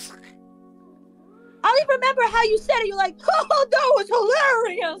 I don't even remember how you said it. You're like, oh, that was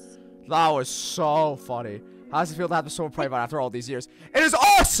hilarious. That was so funny. How does it feel to have the Silver Play button after all these years? It is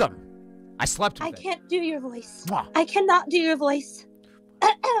awesome! I slept with it. I can't do your voice. Mwah. I cannot do your voice.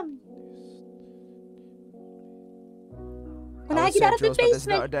 When I get out of the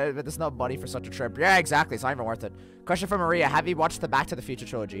basement. But there's no money for such a trip. Yeah, exactly. It's not even worth it. Question from Maria. Have you watched the Back to the Future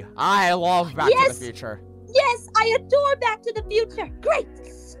trilogy? I love Back to the Future. Yes, I adore Back to the Future. Great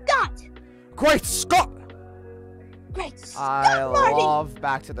Scott. Great Scott. Great Scott, I Marty. love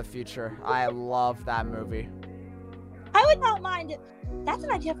Back to the Future. I love that movie. I would not mind it. That's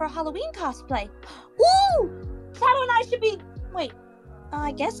an idea for a Halloween cosplay. Ooh! Shadow and I should be... Wait.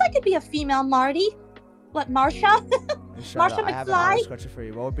 I guess I could be a female Marty. What, Marsha? Marsha I have an honest McFly? question for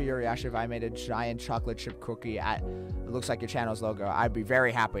you. What would be your reaction if I made a giant chocolate chip cookie it looks like your channel's logo? I'd be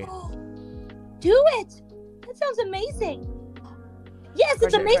very happy. Do it! That sounds amazing. Yes,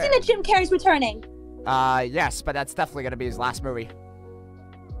 it's amazing that Jim Carrey's returning. Yes, but that's definitely gonna be his last movie.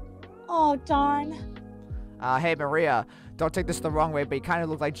 Oh, darn. Hey Maria, don't take this the wrong way, but you kind of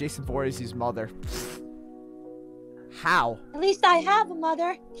look like Jason Voorhees' mother. How? At least I have a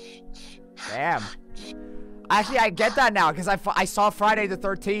mother. Damn. Actually, I get that now, because I saw Friday the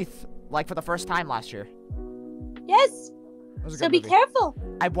 13th, like, for the first time last year. Yes. So be careful.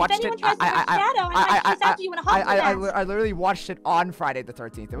 I watched if anyone it. Tries to watch Shadow, I might chase after you in a hospital. I literally watched it on Friday the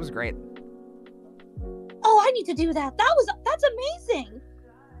 13th. It was great. Oh, I need to do that. That's amazing.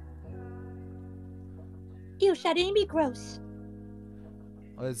 Ew, Shadina, be gross.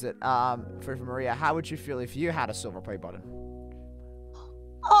 What is it? For Maria, how would you feel if you had a silver play button?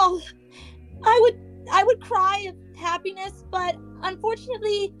 Oh, I would cry of happiness, but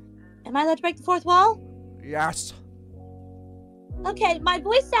unfortunately, am I allowed to break the fourth wall? Yes. Okay, my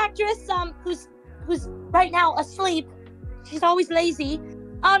voice actress, who's right now asleep, she's always lazy.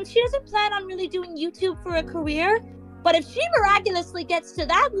 She doesn't plan on really doing YouTube for a career, but if she miraculously gets to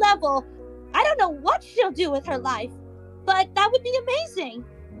that level, I don't know what she'll do with her life, but that would be amazing.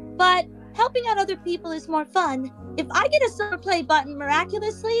 But helping out other people is more fun. If I get a silver play button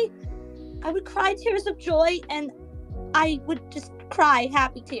miraculously, I would cry tears of joy, and I would just cry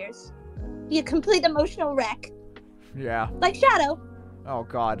happy tears. Be a complete emotional wreck. Yeah. Like Shadow. Oh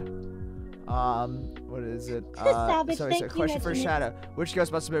God. What is it? Savage, so thank it's a question you, for Reggie. Shadow. Which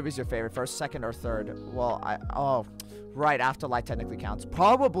Ghostbusters movie is your favorite? First, second, or third? Well, right, Afterlife technically counts.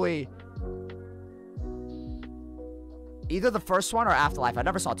 Probably either the first one or Afterlife. I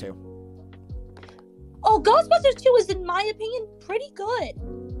never saw 2. Oh, Ghostbusters 2 is, in my opinion, pretty good.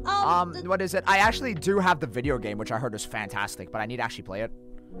 What is it? I actually do have the video game, which I heard is fantastic, but I need to actually play it.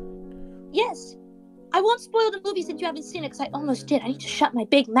 Yes. I won't spoil the movie since you haven't seen it, because I almost did. I need to shut my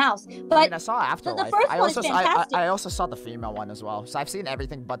big mouth. But I mean, I saw Afterlife. the first one is fantastic. I also saw the female one as well. So I've seen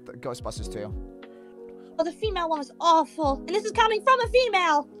everything but the Ghostbusters 2. Oh, the female one was awful. And this is coming from a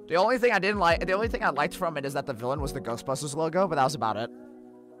female. The only thing I liked from it is that the villain was the Ghostbusters logo, but that was about it.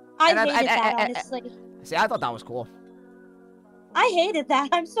 I hated that, honestly. See, I thought that was cool. I hated that.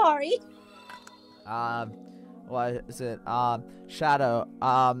 I'm sorry. What is it? Shadow.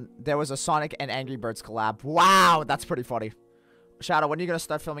 There was a Sonic and Angry Birds collab. Wow, that's pretty funny. Shadow, when are you gonna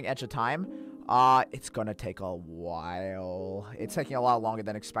start filming Edge of Time? It's gonna take a while. It's taking a lot longer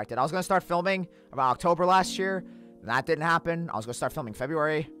than expected. I was gonna start filming around October last year. That didn't happen. I was gonna start filming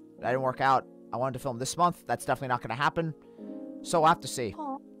February. That didn't work out. I wanted to film this month. That's definitely not gonna happen. So we'll have to see.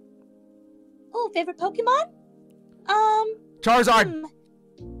 Oh, favorite Pokemon? Charizard!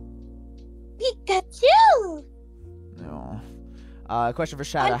 Pikachu! No. Question for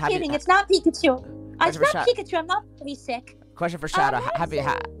Shadow. I'm kidding. It's not Pikachu. It's not Pikachu. I'm not very sick. Question for Shadow.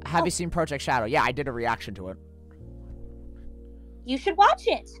 Have you seen Project Shadow? Yeah, I did a reaction to it. You should watch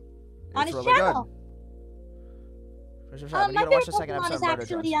it on his really channel. Shadow, my favorite Pokemon is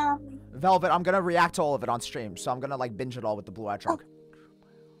actually Velvet. I'm gonna react to all of it on stream, so I'm gonna like binge it all with the blue-eyed trunk.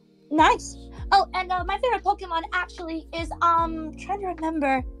 Nice. Oh, and my favorite Pokemon actually is trying to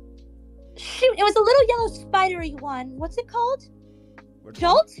remember. Shoot, it was a little yellow spidery one. What's it called?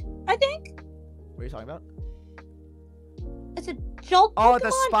 Jolt, I think. What are you talking about? It's a Jolt Pokemon? Oh,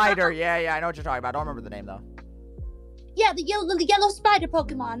 the spider. Yeah, I know what you're talking about. I don't remember the name though. Yeah, the yellow spider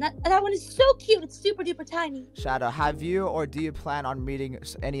Pokemon. That one is so cute. It's super duper tiny. Shadow, have you or do you plan on meeting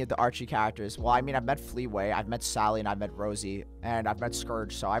any of the Archie characters? Well, I mean, I've met Fleaway, I've met Sally, and I've met Rosie, and I've met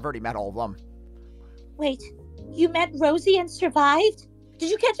Scourge, so I've already met all of them. Wait, you met Rosie and survived? Did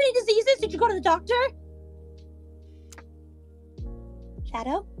you catch any diseases? Did you go to the doctor?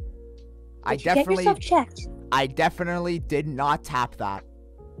 Shadow? I Did you get yourself checked? I definitely did not tap that.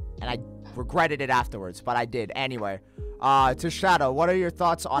 And I regretted it afterwards, but I did. Anyway, to Shadow, what are your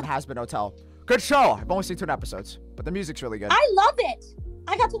thoughts on Hazbin Hotel? Good show. I've only seen 2 episodes, but the music's really good. I love it.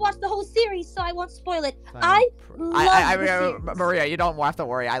 I got to watch the whole series, so I won't spoil it. I love the series. Maria, you don't have to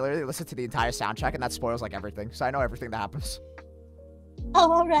worry. I literally listened to the entire soundtrack, and that spoils like everything, so I know everything that happens.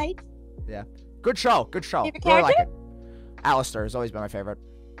 Oh, all right. Yeah. Good show. Good show. Favorite Really character? like it. Alistair has always been my favorite.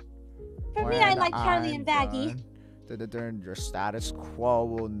 For me, I like Charlie and Vaggie. Your status quo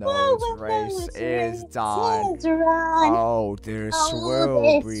will know its race is done. Oh, this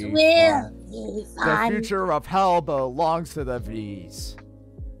will be fun. The future of hell belongs to the V's.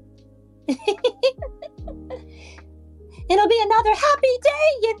 It'll be another happy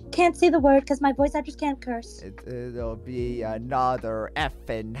day. You can't say the word because my voice actors can't curse. It'll be another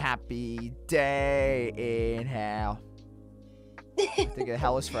effing happy day in hell. I think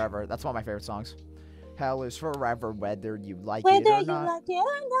Hell is Forever. That's one of my favorite songs. Hell is forever, whether you like it or not.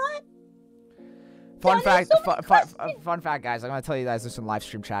 Fun fact, guys. I'm gonna tell you guys this in live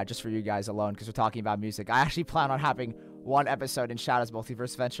stream chat just for you guys alone because we're talking about music. I actually plan on having one episode in Shadow's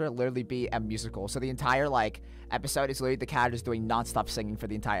Multiverse Adventure literally be a musical. So the entire episode is literally the characters doing non-stop singing for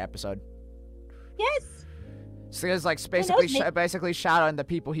the entire episode. Yes. So there's basically Shadow and the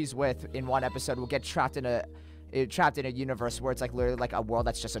people he's with in one episode will get trapped in a universe where it's literally a world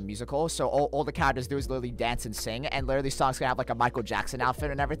that's just a musical. So all the characters do is literally dance and sing, and literally songs can have a Michael Jackson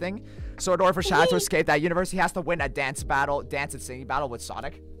outfit and everything. So in order for Shadow to escape that universe, he has to win a dance and singing battle with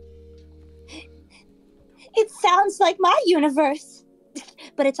Sonic. It sounds like my universe,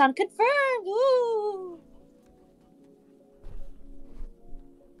 but it's unconfirmed. Ooh.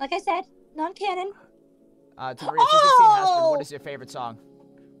 Like I said, non-canon. To Maria, 16 Husband, what is your favorite song?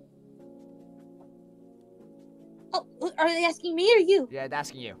 Oh, are they asking me or you? Yeah, they're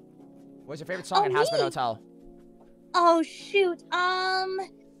asking you. What's your favorite song in Hazbin Hotel? Oh, shoot. I'm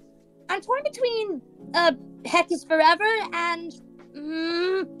torn between, Heck is Forever and,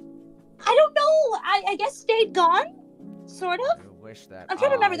 I don't know. I guess Stayed Gone? Sort of? I wish that. I'm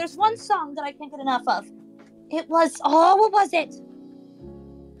trying to remember. There's one song that I can't get enough of. It was, what was it?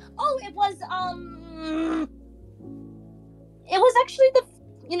 Oh, it was actually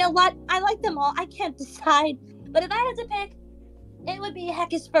you know what? I like them all. I can't decide. But if I had to pick, it would be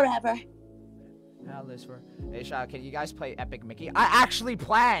Heck is Forever. Hey, Shadow, can you guys play Epic Mickey? I actually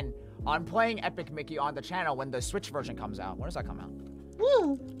plan on playing Epic Mickey on the channel when the Switch version comes out. When does that come out?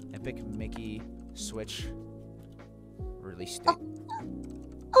 Epic Mickey Switch release date.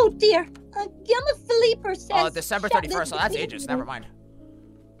 Oh dear. Gamma Philipper says... Oh, December 31st. So that's ages. Never mind.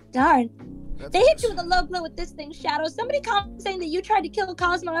 Darn. They hit you with a low blow with this thing, Shadow. Somebody commented saying that you tried to kill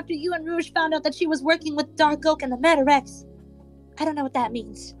Cosmo after you and Rouge found out that she was working with Dark Oak and the Meta-Rex. I don't know what that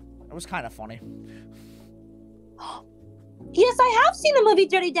means. It was kind of funny. Yes, I have seen the movie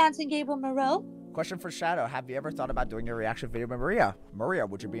Dirty Dancing, Gabriel Moreau. Question for Shadow. Have you ever thought about doing a reaction video with Maria? Maria,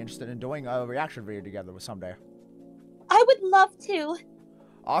 would you be interested in doing a reaction video together with someday? I would love to.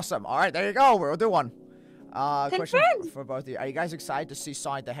 Awesome. All right, there you go. We'll do one. Confirmed. Question for both of you. Are you guys excited to see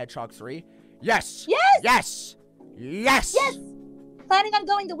Sonic the Hedgehog 3? Yes! Yes! Yes! Yes! Yes! Planning on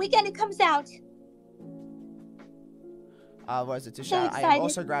going the weekend it comes out. What is it? To So Shadow. I am excited.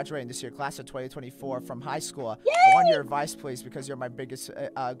 also graduating this year, class of 2024 from high school. Yay! I want your advice, please, because you're my biggest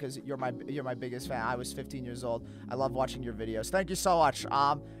you're my biggest fan. I was 15 years old. I love watching your videos. Thank you so much.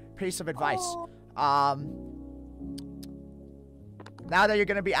 Piece of advice. Oh. Now that you're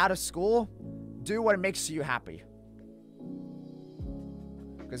gonna be out of school, do what makes you happy.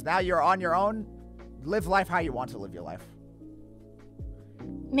 Because now you're on your own. Live life how you want to live your life.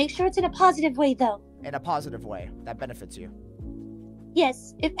 Make sure it's in a positive way, though. In a positive way that benefits you.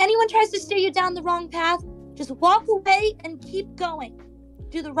 Yes, if anyone tries to steer you down the wrong path, just walk away and keep going.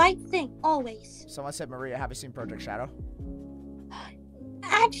 Do the right thing, always. Someone said, Maria, have you seen Project Shadow?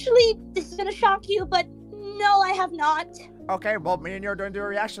 Actually, this is gonna shock you, but no, I have not. Okay, well, me and you are going to do a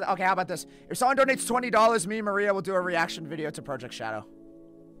reaction. Okay, how about this? If someone donates $20, me and Maria will do a reaction video to Project Shadow.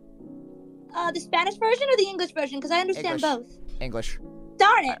 The Spanish version or the English version? Because I understand both. English.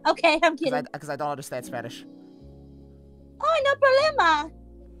 Darn it. Okay, I'm kidding. Because I don't understand Spanish. Oh, no problema.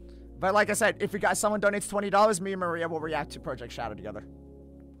 But like I said, if someone donates $20, me and Maria will react to Project Shadow together.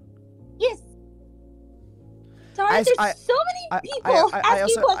 Yes. Darn it, there's so many people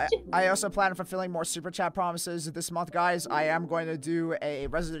asking questions. I also plan on fulfilling more Super Chat promises this month, guys. I am going to do a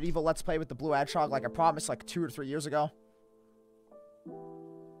Resident Evil Let's Play with the Blue Hedgehog like I promised like 2 or 3 years ago.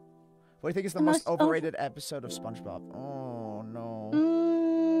 What do you think is the most overrated episode of SpongeBob? Oh, no.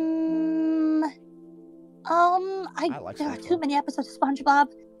 like there are SpongeBob. too many episodes of SpongeBob.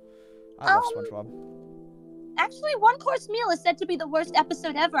 I love SpongeBob. Actually, One Course Meal is said to be the worst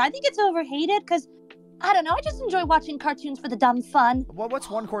episode ever. I think it's overhated because, I don't know, I just enjoy watching cartoons for the dumb fun. What's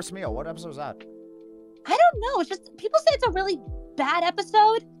One Course Meal? What episode is that? I don't know. It's just, people say it's a really bad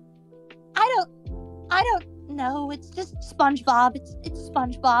episode. I don't know. It's just SpongeBob. It's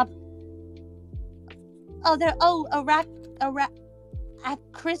SpongeBob.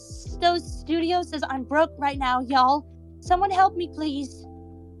 Christos Studio says, I'm broke right now, y'all. Someone help me, please.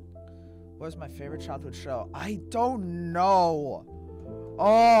 What was my favorite childhood show? I don't know. Oh,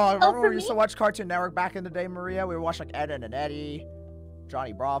 I remember we used to watch Cartoon Network back in the day, Maria. We would watch like Ed, Edd n Eddy,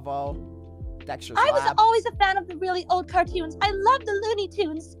 Johnny Bravo, Dexter's Lab. I was always a fan of the really old cartoons. I love the Looney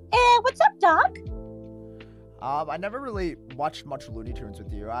Tunes. What's up, Doc? I never really watched much Looney Tunes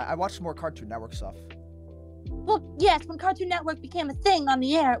with you. I watched more Cartoon Network stuff. Well, yes, when Cartoon Network became a thing on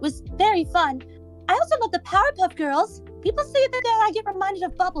the air, it was very fun. I also love the Powerpuff Girls. People say that I get reminded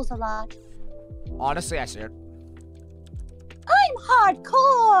of Bubbles a lot. Honestly, I see it. I'm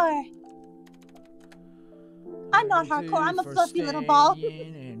hardcore. I'm not hardcore. I'm a fluffy little ball.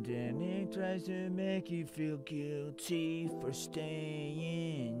 And then it tries to make you feel guilty for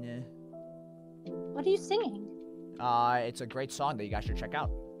staying. What are you singing? It's a great song that you guys should check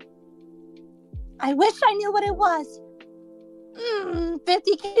out. I wish I knew what it was.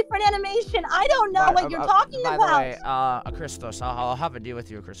 50K for an animation. I don't know what you're talking about. By the way, Christos, I'll have a deal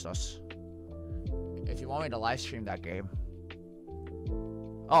with you, Christos. If you want me to live stream that game.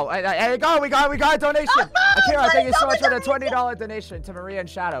 Oh, there you go. We got a donation. Akira, thank you so much for the $20 donation to Maria and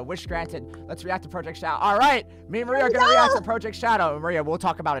Shadow. Wish granted. Let's react to Project Shadow. All right, me and Maria are gonna react to Project Shadow. Maria, we'll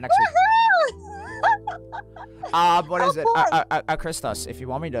talk about it next week. What is it? Christos, if you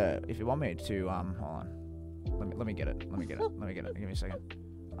want me to, hold on. Let me get it. Let me get it. Give me a second.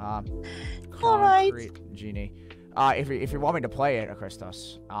 Concrete Genie. If you want me to play it,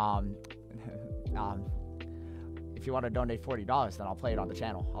 Christos, if you want to donate $40, then I'll play it on the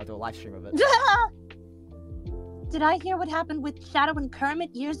channel. I'll do a live stream of it. Did I hear what happened with Shadow and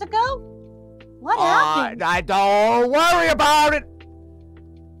Kermit years ago? What happened? I don't worry about it.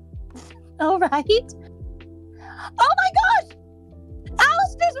 All right. Oh my gosh!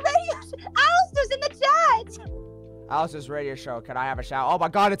 Alistair's in the chat! Alistair's radio show. Can I have a shout? Oh my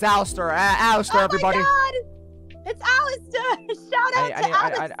god, it's Alistair. Alistair, everybody. Oh my god! It's Alistair! Shout out to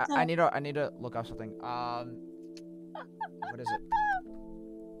Alistair! I need to look up something. What is it?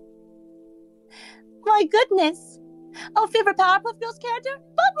 My goodness. Oh, favorite Powerpuff Girls character?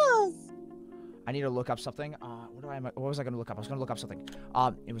 Bubbles! I need to look up something. What was I gonna look up? I was gonna look up something.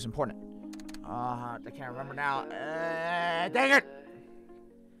 It was important. I can't remember now. Dang it!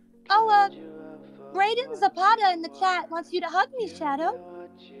 Oh, Brayden Zapata in the chat wants you to hug me, Shadow.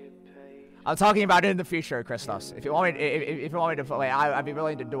 I'm talking about it in the future, Christos. If you want me, if you want me to play, I'd be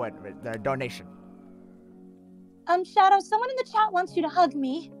willing to do it. The donation. Shadow, someone in the chat wants you to hug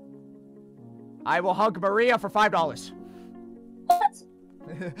me. I will hug Maria for $5. What?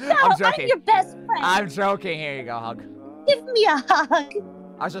 Shadow, I'm joking. I'm your best friend. I'm joking. Here you go, hug. Give me a hug.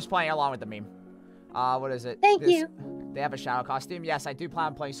 I was just playing along with the meme. What is it? Thank you. They have a Shadow costume. Yes, I do plan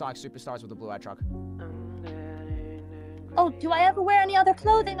on playing Sonic Superstars with the blue-eyed truck. Oh, do I ever wear any other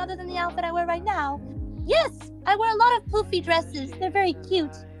clothing other than the outfit I wear right now? Yes, I wear a lot of poofy dresses. They're very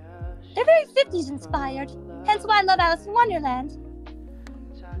cute. They're very 50s inspired. Hence why I love Alice in Wonderland.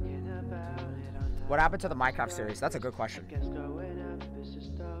 What happened to the Minecraft series? That's a good question.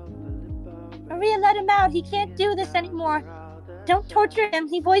 Maria, let him out. He can't do this anymore. Don't torture him.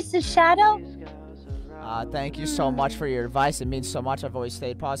 He voices Shadow. Thank you so much for your advice. It means so much. I've always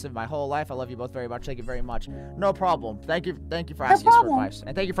stayed positive my whole life. I love you both very much. Thank you very much. No problem. Thank you for asking us for advice.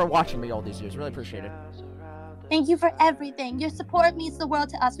 And thank you for watching me all these years. Really appreciate it. Thank you for everything. Your support means the world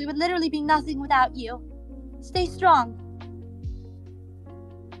to us. We would literally be nothing without you. Stay strong.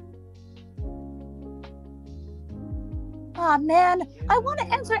 Aw, man. I want to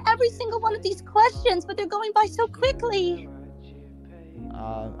answer every single one of these questions, but they're going by so quickly.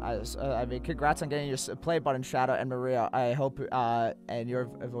 I mean, congrats on getting your play button, Shadow and Maria. I hope, and your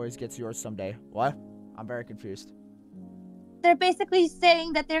voice gets yours someday. What? I'm very confused. They're basically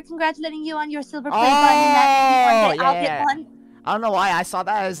saying that they're congratulating you on your silver play button and that one day I'll get one. I don't know why I saw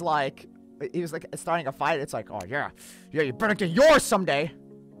that as like, he was like starting a fight. It's like, oh yeah, you better get yours someday.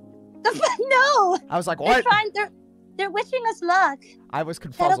 No. I was like, what? They're wishing us luck. I was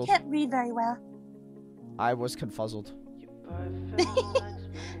confuzzled. Shadow can't read very well. I was confuzzled.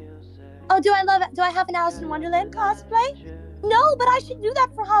 Oh, do I have an Alice in Wonderland cosplay? No, but I should do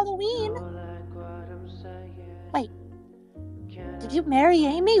that for Halloween. Wait, did Would you marry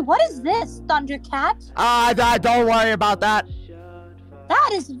Amy? What is this, Thundercat? Don't worry about that. That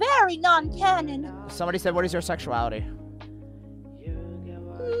is very non-canon. Somebody said, what is your sexuality?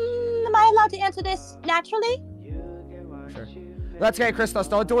 Am I allowed to answer this naturally? Sure. Let's get Christos.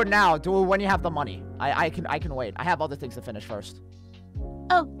 Don't do it now. Do it when you have the money. I can wait. I have other things to finish first.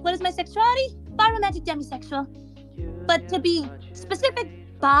 Oh, what is my sexuality? Bi-romantic demisexual. But to be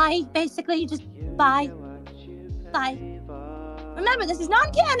specific, bi, basically, just bi. Bi. Remember, this is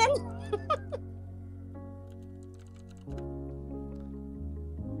non-canon.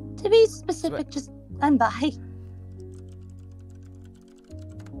 To be specific, just I'm bi.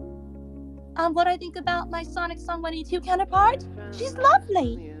 What I think about my Sonic Song 182 counterpart? She's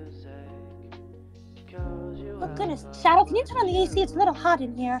lovely. Oh goodness, Shadow, can you turn on the AC? It's a little hot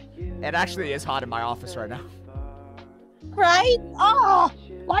in here. It actually is hot in my office right now. Right? Oh,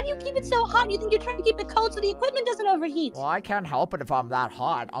 why do you keep it so hot? You think you're trying to keep it cold so the equipment doesn't overheat? Well, I can't help it if I'm that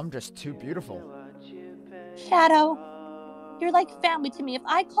hot. I'm just too beautiful. Shadow, you're like family to me. If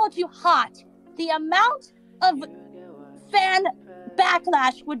I called you hot, the amount of fan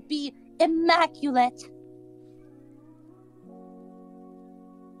backlash would be immaculate.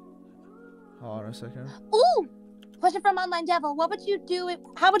 Hold on a second. Ooh! Question from Online Devil. What would you do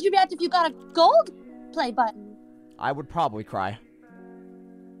how would you react if you got a gold play button? I would probably cry.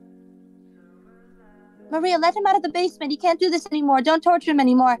 Maria, let him out of the basement. He can't do this anymore. Don't torture him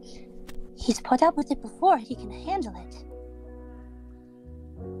anymore. He's put up with it before. He can handle it.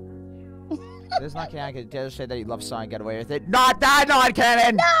 This is not canon. I could just say that he loves Sonic and get away with it. Not that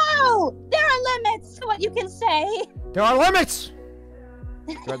non-canon! No! There are limits to what you can say. There are limits!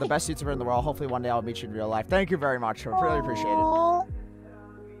 You're the best YouTuber in the world. Hopefully one day I'll meet you in real life. Thank you very much. I really appreciate it.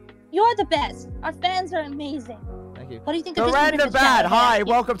 You're the best. Our fans are amazing. Thank you. What do you think The of Random Bad. Hi,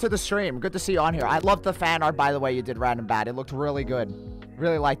 welcome to the stream. Good to see you on here. I love the fan art, by the way, you did Random Bad. It looked really good.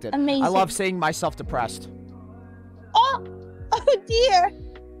 Really liked it. Amazing. I love seeing myself depressed. Oh! Oh dear.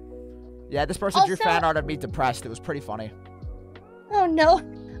 Yeah, this person drew fan art of me depressed. It was pretty funny. Oh no.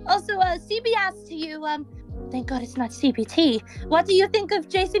 Also, CB asked to you, thank God it's not CBT. What do you think of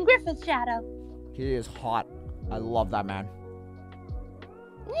Jason Griffith's Shadow? He is hot. I love that man.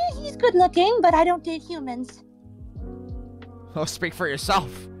 He's good looking, but I don't date humans. Oh, speak for yourself.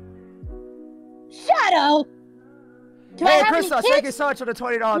 Shadow! Hey, Christos, thank you so much for the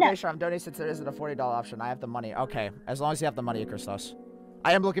 $20 donation. I'm donating since there isn't a $40 option. I have the money. Okay, as long as you have the money, Christos.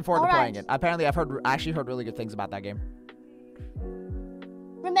 I am looking forward to playing it. Apparently, I've actually heard really good things about that game.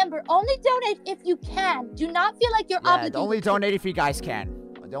 Remember, only donate if you can. Do not feel like you're obligated. Only donate if you guys can.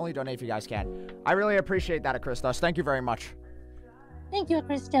 Only donate if you guys can. I really appreciate that, Christos. Thank you very much. Thank you,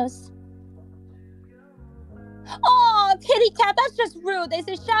 Christos. Oh, kitty cat, that's just rude. They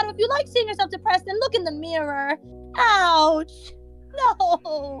say, Shadow, if you like seeing yourself depressed, then look in the mirror. Ouch. No.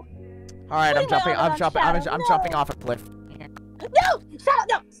 All right, I'm jumping off a cliff. No, Shadow,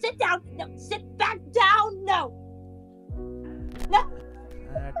 no, sit down. No, sit back down. No. No.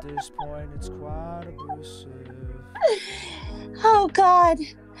 At this point, it's quite abusive. Oh, God.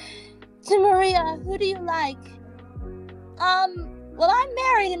 To Maria, who do you like? Well, I'm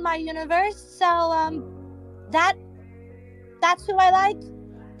married in my universe, so, that's who I like.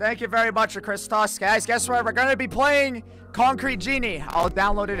 Thank you very much, Christos. Guys, guess what? We're gonna be playing Concrete Genie. I'll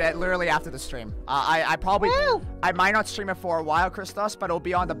download it literally after the stream. I might not stream it for a while, Christos, but it'll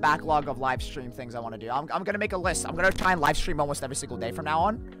be on the backlog of live stream things I want to do. I'm gonna make a list. I'm gonna try and live stream almost every single day from now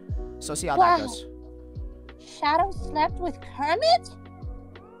on. So see how that goes. Shadow slept with Kermit?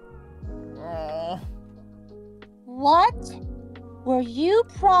 What were you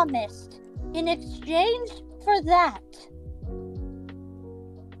promised in exchange for that?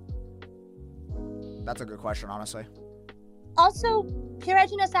 That's a good question, honestly. Also, Pure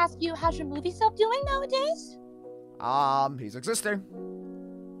Edginess asked you, how's your movie self doing nowadays? He's existing.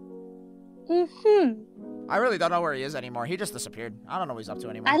 Mm-hmm. I really don't know where he is anymore. He just disappeared. I don't know what he's up to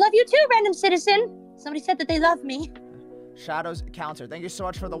anymore. I love you too, random citizen. Somebody said that they love me. Shadows Counter. Thank you so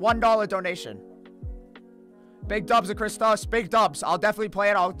much for the $1 donation. Big dubs, Christos. Big dubs. I'll definitely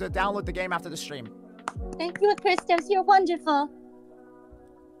play it. I'll download the game after the stream. Thank you, Christos. You're wonderful.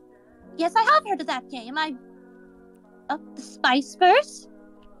 Yes, I have heard of that game. Oh, the Spice Verse?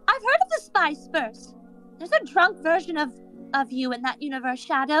 I've heard of the Spice Verse. There's a drunk version of you in that universe,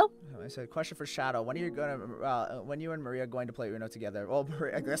 Shadow. I said, question for Shadow. When are you gonna, when you and Maria are going to play Uno together? Well,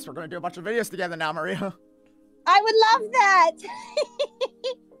 Maria, I guess we're gonna do a bunch of videos together now, Maria. I would love that.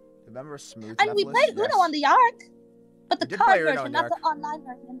 Remember Smooth? And we played Uno on the Ark, but the card version, not the online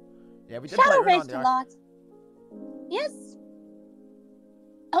version. Yeah, we did play Uno on the Ark. Shadow raced a lot. Yes.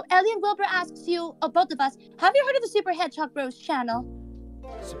 Oh, Ellie and Wilbur asks you, both of us, have you heard of the Super Hedgehog Bros channel?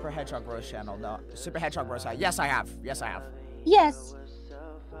 Super Hedgehog Bros channel, no. Super Hedgehog Bros. Yes, I have. Yes, I have. Yes.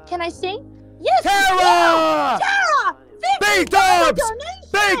 Can I sing? Yes. Tara! Tara! Big dubs! Donation!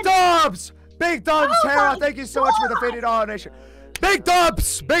 Big dubs! Big dubs, Oh Tara. my Thank you so much for the God. $50 donation. Big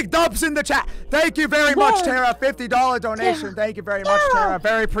dubs! Big dubs in the chat. Thank you very much, Tara. $50 donation. Thank you very much, Tara.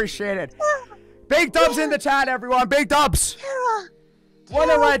 Very appreciated. Big dubs in the chat, everyone. Big dubs. Tara! What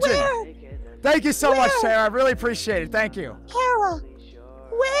a legend. Where? Thank you so much, Tara. I really appreciate it. Thank you. Tara!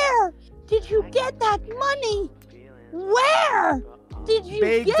 Where did you get that money? Where did you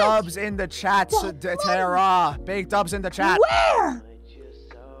Big get dubs in the chat, that Tara. Big dubs in the chat. Where?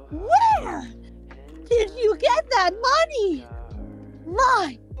 Where did you get that money?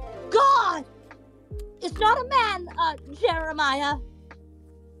 My God! It's not a man, Jeremiah.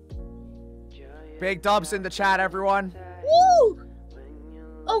 Big dubs in the chat, everyone. Woo!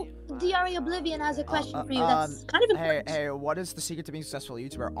 Oh, DRA Oblivion has a question for you that's kind of important. Hey, what is the secret to being a successful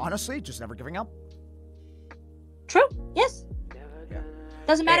YouTuber? Honestly, just never giving up. True, yes. Yeah.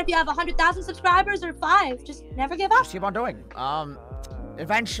 Doesn't matter if you have 100,000 subscribers or 5, just never give up. Just keep on doing.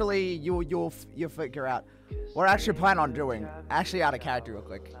 Eventually you'll figure out what I actually plan on doing. Actually, out of character real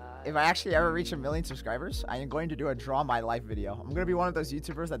quick. If I actually ever reach 1 million subscribers, I am going to do a draw my life video. I'm gonna be one of those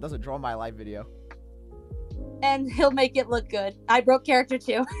YouTubers that does a draw my life video. And he'll make it look good. I broke character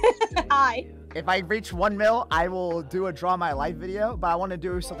too. If I reach 1 mil, I will do a draw my life video, but I want to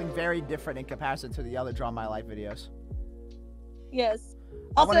do something very different in comparison to the other draw my life videos. Yes.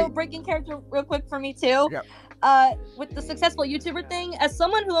 Also, breaking character real quick for me too. Yep. With the successful YouTuber thing, as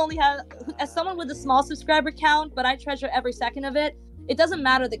someone with a small subscriber count, but I treasure every second of it. It doesn't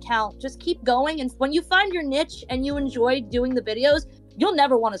matter the count. Just keep going, and when you find your niche and you enjoy doing the videos, you'll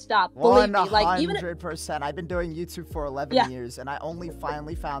never want to stop. Believe me. Like 100%. I've been doing YouTube for 11 years, and I only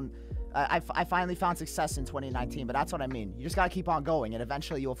finally found. I finally found success in 2019, but that's what I mean. You just gotta keep on going, and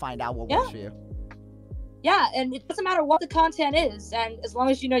eventually you'll find out what works for you. Yeah, and it doesn't matter what the content is, and as long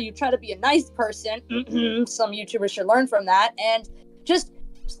as you know you try to be a nice person, some YouTubers should learn from that, and just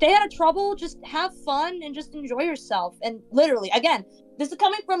stay out of trouble, just have fun, and just enjoy yourself. And literally, again, this is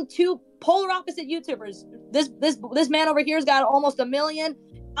coming from two polar opposite YouTubers. This man over here's got almost 1 million.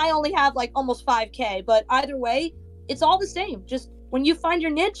 I only have like almost 5K, but either way, it's all the same. Just when you find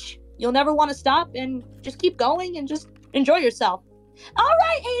your niche, you'll never want to stop, and just keep going and just enjoy yourself. All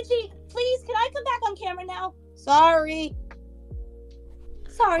right, Angie, please, can I come back on camera now? Sorry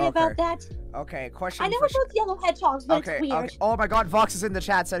about that. Okay, question. I know we're both yellow hedgehogs, but it's weird. Okay. Oh my God, Vox is in the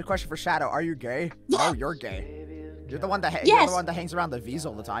chat. Said question for Shadow. Are you gay? No, you're gay. You're the one that you're the one that hangs around the V's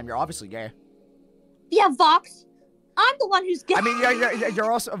all the time. You're obviously gay. Yeah, Vox. I'm the one who's gay. I mean,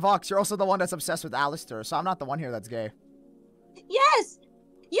 you're also Vox. You're also the one that's obsessed with Alistair. So I'm not the one here that's gay. Yes.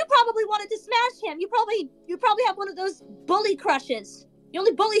 You probably wanted to smash him. You probably have one of those bully crushes. You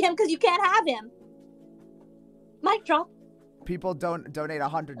only bully him because you can't have him. Mic drop. People don't donate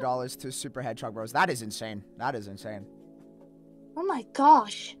 $100 to Super Hedgehog Bros. That is insane. That is insane. Oh my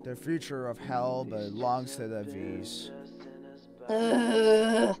gosh. The future of hell belongs to the V's.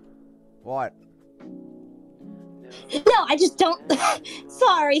 What? No, I just don't.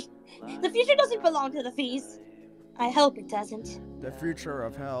 Sorry. The future doesn't belong to the V's. I hope it doesn't. The future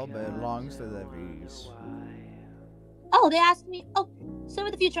of hell belongs to the V's. Oh, they asked me. Oh, so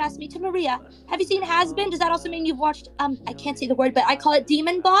the future asked me to Maria. Have you seen Has Been? Does that also mean you've watched? I can't say the word, but I call it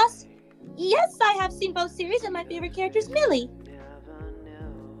Demon Boss. Yes, I have seen both series, and my favorite character is Millie.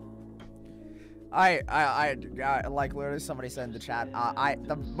 I like literally somebody said in the chat.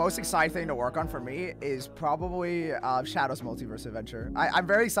 The most exciting thing to work on for me is probably Shadow's Multiverse Adventure. I'm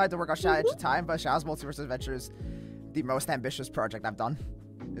very excited to work on Shadow at the time, but Shadow's Multiverse Adventure is the most ambitious project I've done.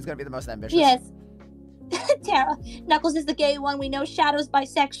 It's gonna be the most ambitious. Yes. Tara, Knuckles is the gay one. We know Shadow's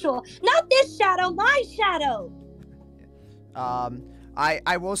bisexual. Not this Shadow, my Shadow.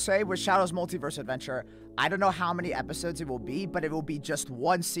 I will say with Shadow's Multiverse Adventure, I don't know how many episodes it will be, but it will be just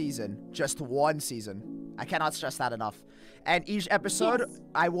one season. Just one season. I cannot stress that enough. And each episode, yes.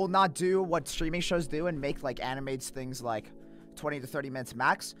 I will not do what streaming shows do and make like animated things like 20 to 30 minutes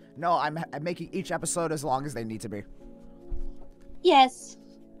max. No, I'm making each episode as long as they need to be. Yes.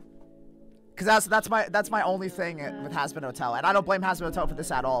 Because that's my only thing with Hazbin Hotel, and I don't blame Hazbin Hotel for this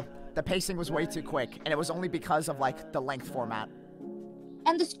at all. The pacing was way too quick, and it was only because of like the length format.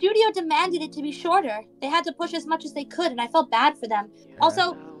 And the studio demanded it to be shorter. They had to push as much as they could, and I felt bad for them. Yeah.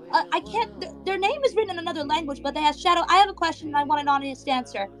 Also, I can't. Their name is written in another language, but they have Shadow. I have a question, and I want an honest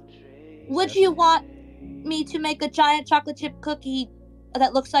answer. Would you want me to make a giant chocolate chip cookie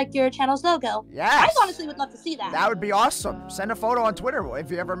that looks like your channel's logo. Yes. I honestly would love to see that. That would be awesome. Send a photo on Twitter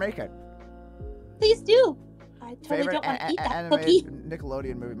if you ever make it. Please do. I totally Favorite don't want to eat that cookie. animated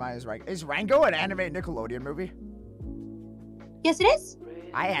Nickelodeon movie. Mine is Rango. Is Rango an animated Nickelodeon movie? Yes, it is.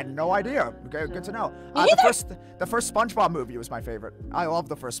 I had no idea. Good to know. Me The first SpongeBob movie was my favorite. I love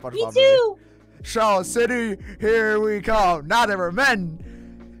the first SpongeBob Me movie. too. Shaw City, here we come. Now that we're men,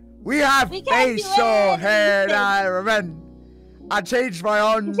 we have We can't do facial hair. anything. Now that we're men, I changed my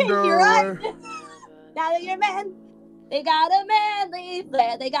Change your underwear. Now that you're men, they got a manly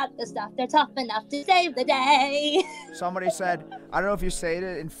flair. They got the stuff. They're tough enough to save the day. Somebody said, I don't know if you said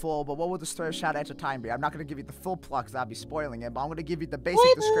it in full, but what would the story of Shadow at time be? I'm not going to give you the full plot because that'd be spoiling it, but I'm going to give you the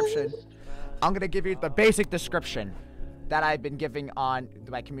basic description. I'm going to give you the basic description that I've been giving on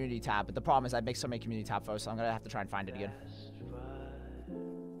my community tab. But the problem is I make so many community tab photos, so I'm going to have to try and find it again.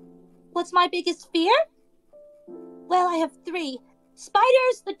 What's my biggest fear? Well, I have 3.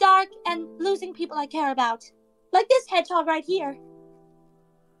 Spiders, the dark, and losing people I care about. Like this hedgehog right here.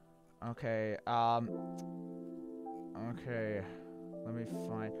 Okay, okay, let me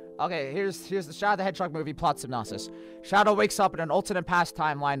find. Okay, here's the Shadow the Hedgehog movie plot synopsis. Shadow wakes up in an alternate past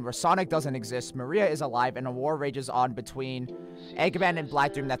timeline where Sonic doesn't exist, Maria is alive, and a war rages on between Eggman and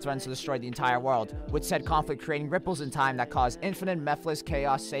Black Doom that threatens to destroy the entire world, with said conflict creating ripples in time that cause infinite Mephiles,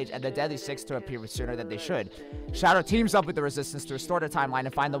 Chaos, Sage, and the Deadly Six to appear sooner than they should. Shadow teams up with the Resistance to restore the timeline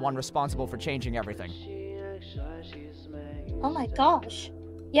and find the one responsible for changing everything. Oh my gosh.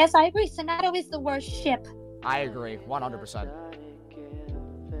 Yes, I agree. Shadow is the worst ship. I agree, 100%.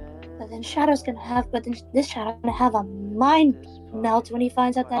 But then Shadow's gonna have, this Shadow's gonna have a mind melt when he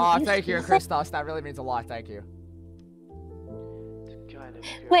finds out that. Oh, thank you, Christos. That really means a lot. Thank you.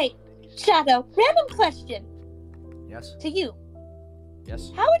 Wait, Shadow. Random question. Yes. To you.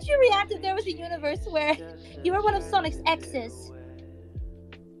 Yes. How would you react if there was a universe where you were one of Sonic's exes?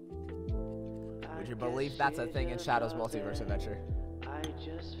 Would you believe that's a thing in Shadow's Multiverse Adventure?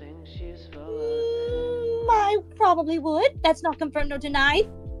 I probably would. That's not confirmed or denied.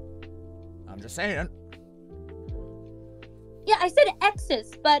 I'm just saying. Yeah, I said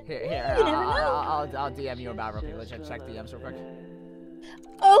exes, but Here, you never know. I'll DM you about real quick. Let's check DMs real quick.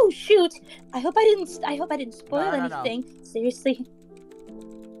 Oh shoot! I hope I didn't spoil No. anything. Seriously.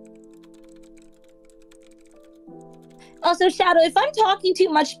 Also, Shadow, if I'm talking too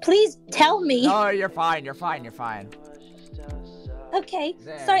much, please tell me. No, you're fine. You're fine. You're fine. Okay.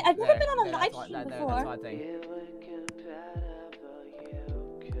 There, Sorry, I've never there, been on a there, live that's stream one- before. That's one thing.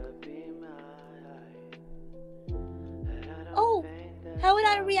 Oh, how would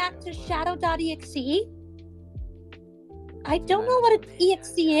I react to Shadow.EXE? I don't know what an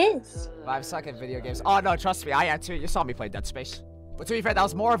EXE is. I suck at video games. Oh no, trust me, I am too. You saw me play Dead Space. But to be fair, that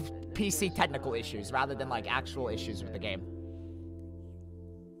was more of PC technical issues rather than like actual issues with the game.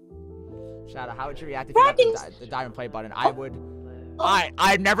 Shadow, how would you react if you got the diamond play button? I would.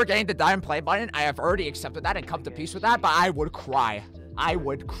 I've never gained the diamond play button. I have already accepted that and come to peace with that, but I would cry. I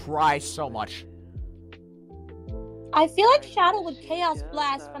would cry so much. I feel like Shadow would Chaos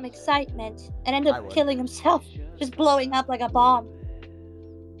Blast from excitement and end up killing himself, just blowing up like a bomb.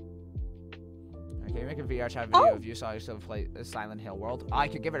 Okay, make a VR chat video if you saw yourself play Silent Hill World. I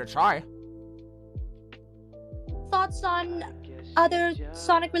could give it a try. Thoughts on other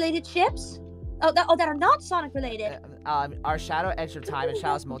Sonic-related ships? That are not Sonic-related. Are Shadow Edge of Time and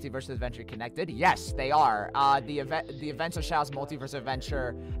Shadow's Multiverse Adventure connected? Yes, they are. The events of Shadow's Multiverse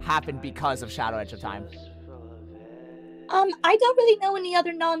Adventure happened because of Shadow Edge of Time. I don't really know any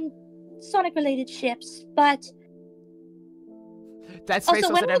other non-Sonic related ships, but Dead Space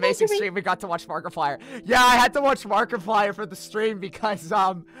was an amazing stream. We got to watch Markiplier. Yeah, I had to watch Markiplier for the stream because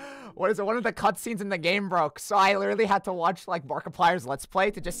what is it? One of the cutscenes in the game broke, so I literally had to watch like Markiplier's Let's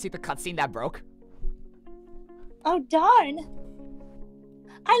Play to just see the cutscene that broke. Oh darn!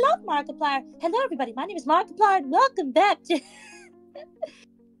 I love Markiplier. Hello everybody, my name is Markiplier and welcome back to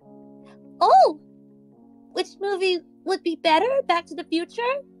Oh! Which movie would be better? Back to the Future?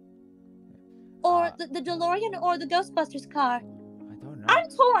 Or the DeLorean or the Ghostbusters car? I don't know. I'm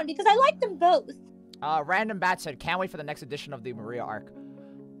torn because I like them both. Random Bat said, can't wait for the next edition of the Maria arc.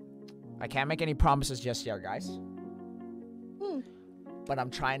 I can't make any promises just yet, guys. But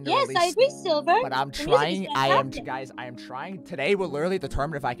I'm trying to Yes, I agree, Silver. But I'm trying, I am trying. Today will literally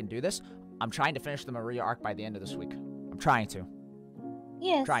determine if I can do this. I'm trying to finish the Maria arc by the end of this week. I'm trying to.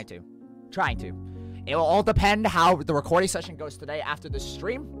 Yes. Trying to. It will all depend how the recording session goes today after the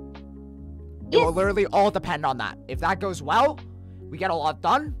stream. It will literally all depend on that. If that goes well, we get a lot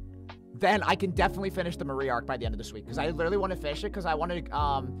done, then I can definitely finish the Maria arc by the end of this week. Because I literally want to finish it because I want to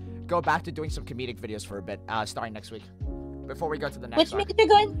go back to doing some comedic videos for a bit, starting next week. before we go to the next Which arc. means you're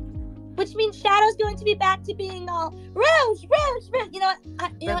going. Which means Shadow's going to be back to being all Rouge, Rouge, Rouge. You know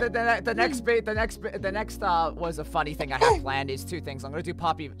what? The next was a funny thing I have planned is two things. I'm gonna do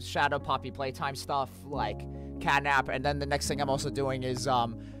Shadow Poppy playtime stuff like Catnap, and then the next thing I'm also doing is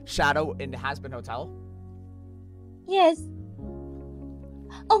Shadow in Has-Been Hotel. Yes.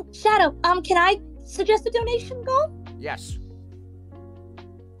 Oh, Shadow. Can I suggest a donation goal? Yes.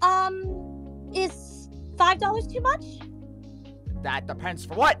 Is $5 too much? That depends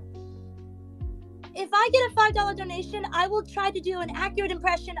for what? If I get a $5 donation, I will try to do an accurate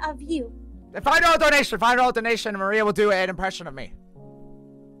impression of you. The $5 donation, Maria will do an impression of me.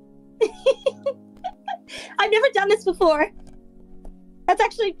 I've never done this before. That's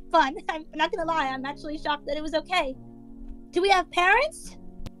actually fun. I'm not gonna lie, I'm actually shocked that it was okay. Do we have parents?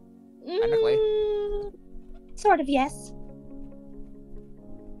 Technically. Sort of, yes.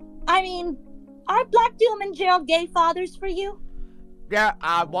 I mean, are Black Doom and Gerald gay fathers for you? Yeah,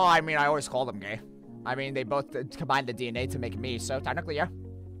 well, I mean, I always call them gay. I mean, they both combined the DNA to make me, so technically, yeah.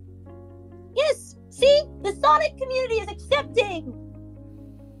 Yes! See? The Sonic community is accepting!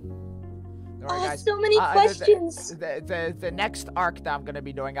 Alright, guys. So many questions. The next arc that I'm going to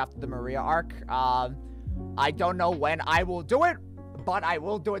be doing after the Maria arc, I don't know when I will do it, but I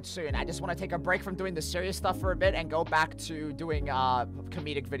will do it soon. I just want to take a break from doing the serious stuff for a bit and go back to doing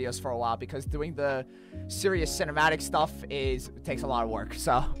comedic videos for a while, because doing the serious cinematic stuff takes a lot of work,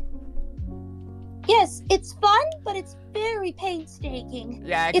 so... Yes, it's fun, but it's very painstaking.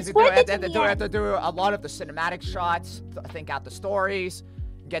 Yeah, because you have to do a lot of the cinematic shots, think out the stories,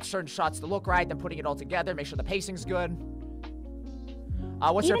 get certain shots to look right, then putting it all together, make sure the pacing's good.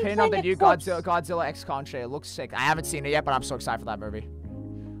 What's your opinion on the new Godzilla X Contra? It looks sick. I haven't seen it yet, but I'm so excited for that movie.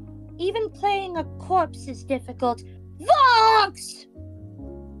 Even playing a corpse is difficult. Vox!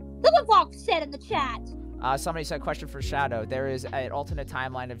 Look what Vox said in the chat. Somebody said, question for Shadow. There is an alternate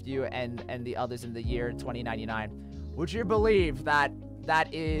timeline of you and the others in the year 2099. Would you believe that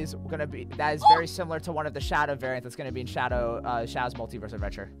is very similar to one of the Shadow variants that's gonna be in Shadow's Multiverse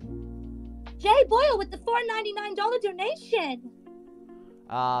Adventure? Jay Boyle with the $4.99 donation.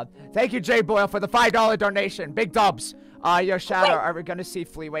 Thank you, Jay Boyle, for the $5 donation. Big dubs. Yo, Shadow, are we gonna see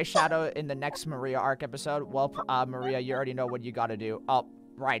Fleaway Shadow in the next Maria arc episode? Well, Maria, you already know what you gotta do. Oh,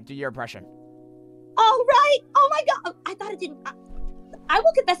 right, do your impression. All right. Oh my god. I thought it didn't. I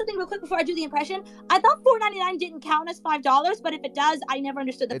will confess something real quick before I do the impression. I thought $4.99 didn't count as $5, but if it does, I never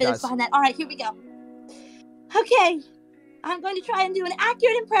understood the physics behind that. All right, here we go. Okay. I'm going to try and do an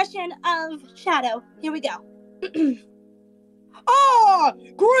accurate impression of Shadow. Here we go.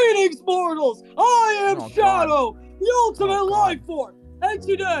 Greetings, mortals. I am Shadow, the ultimate life form. And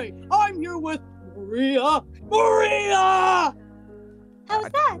today, I'm here with Maria. How's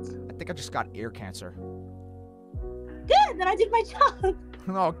that? I think I just got ear cancer. Good, then I did my job.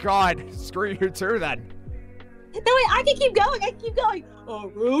 Oh god, screw you too then. No, wait, I can keep going.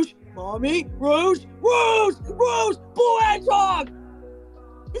 Rouge, mommy, Rouge, Blue Hedgehog.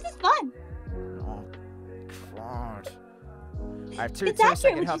 This is fun. Oh, god. I have two It's tips I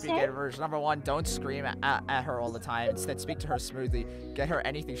accurate, can help would you you get Rouge. Number one, don't scream at her all the time. Instead, speak to her smoothly. Get her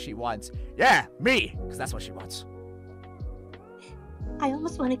anything she wants. Yeah, me, because that's what she wants. I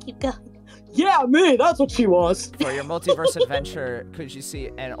almost want to keep going. Yeah, me, that's what she was. For your multiverse adventure, could you see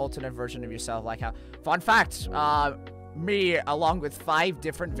an alternate version of yourself? Like how... Fun fact, me, along with 5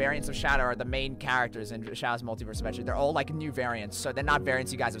 different variants of Shadow, are the main characters in Shadow's multiverse adventure. They're all like new variants, so they're not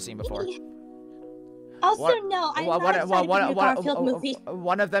variants you guys have seen before. Also, no, I'm not excited for the Garfield movie.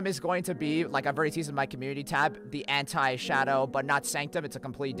 One of them is going to be, like I've already teased in my community tab, the anti-Shadow, but not Sanctum. It's a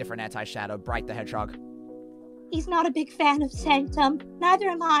completely different anti-Shadow, Bright the Hedgehog. He's not a big fan of Sanctum. Neither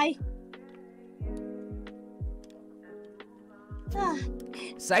am I.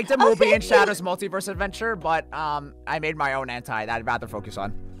 Sanctum will be in Shadow's multiverse adventure, but I made my own anti that I'd rather focus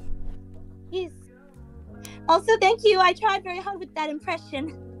on. Yes. Also, thank you. I tried very hard with that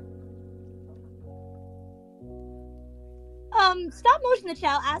impression. Stop motion the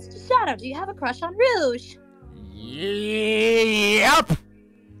chat asks Shadow, do you have a crush on Rouge? Yep.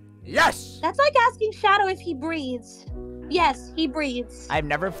 Yes. That's like asking Shadow if he breathes. Yes, he breathes. I've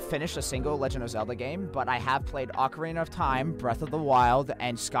never finished a single Legend of Zelda game, but I have played Ocarina of Time, Breath of the Wild,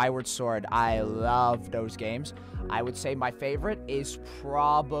 and Skyward Sword. I love those games. I would say my favorite is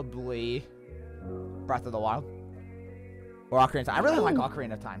probably Breath of the Wild or Ocarina of Time. I really like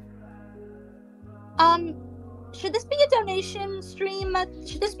Ocarina of Time. Should this be a donation stream?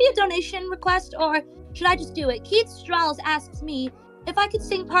 Should this be a donation request, or should I just do it? Keith Strauss asks me if I could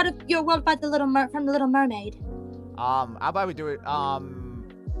sing part of Your World by from The Little Mermaid. How about we do it, how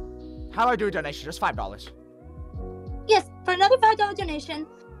do I do a donation? Just $5. Yes, for another $5 donation,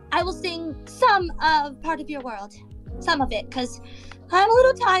 I will sing some of Part of Your World. Some of it, because I'm a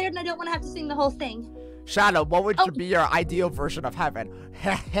little tired and I don't want to have to sing the whole thing. Shadow, what would be your ideal version of heaven?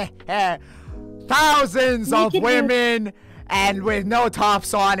 Thousands of women and with no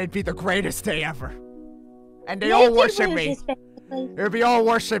tops on, it'd be the greatest day ever. And they all worship me. It'd be all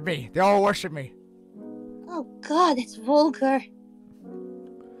worship me. They all worship me. Oh God, that's vulgar.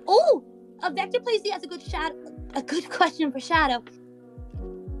 Oh, Vector Plays has a good question for Shadow.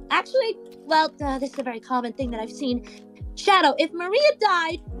 Actually, well, this is a very common thing that I've seen. Shadow, if Maria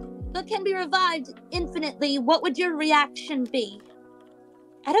died, but can be revived infinitely, what would your reaction be?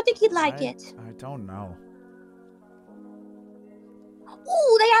 I don't think he'd like it. I don't know.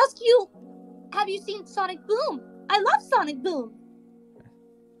 Ooh, they ask you, have you seen Sonic Boom? I love Sonic Boom.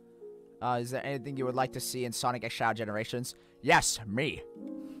 Is there anything you would like to see in Sonic.EXE Shadow Generations? Yes, me.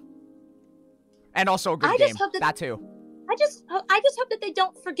 And also a good game. That too. I just hope that they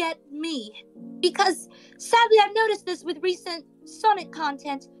don't forget me. Because sadly I've noticed this with recent Sonic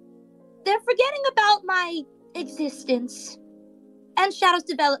content. They're forgetting about my existence and Shadow's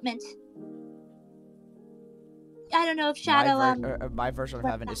development. I don't know if Shadow my version of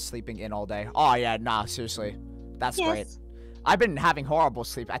heaven is sleeping in all day. Oh yeah, nah, seriously. That's great. I've been having horrible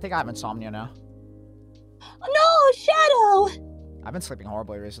sleep. I think I have insomnia now. No, Shadow! I've been sleeping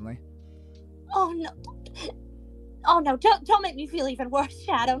horribly recently. Oh no. Oh no, don't make me feel even worse,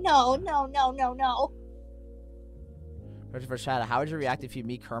 Shadow. No. For Shadow, how would you react if you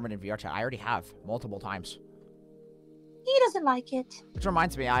meet Kermit in VR chat? I already have, multiple times. He doesn't like it. Which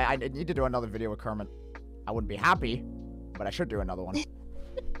reminds me, I need to do another video with Kermit. I wouldn't be happy, but I should do another one.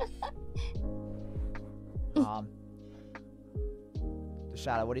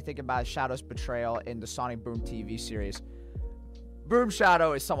 Shadow, what do you think about Shadow's betrayal in the Sonic Boom TV series? Boom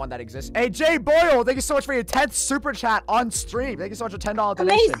Shadow is someone that exists. Hey, Jay Boyle, thank you so much for your 10th super chat on stream. Thank you so much for $10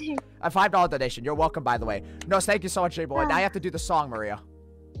 donation. Amazing. A $5 donation. You're welcome, by the way. No, thank you so much, Jay Boyle. Now you have to do the song, Maria.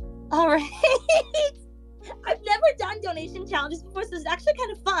 All right. I've never done donation challenges before, so it's actually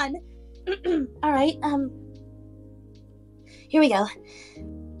kind of fun. All right. Here we go.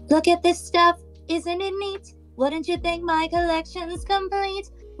 Look at this stuff. Isn't it neat? Wouldn't you think my collection's complete?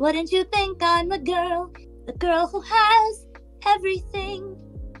 Wouldn't you think I'm the girl who has everything?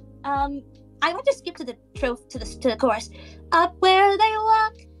 I want to skip to the chorus. Up where they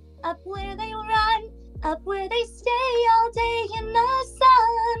walk, up where they run, up where they stay all day in the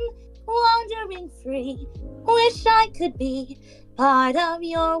sun, wandering free. Wish I could be part of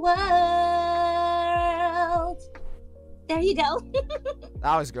your world. There you go.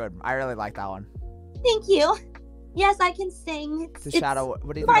 That was good. I really like that one. Thank you. Yes, I can sing. It's Shadow,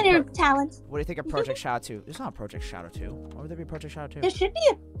 what do you think? Think talent. What do you think of Project Shadow 2? There's not a Project Shadow 2. Why would there be Project Shadow 2? There should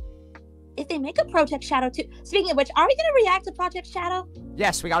be if they make a Project Shadow 2. Speaking of which, are we gonna react to Project Shadow?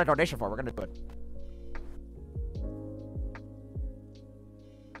 Yes, we got a donation for it. We're gonna do it.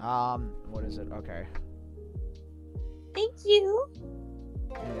 What is it? Okay. Thank you.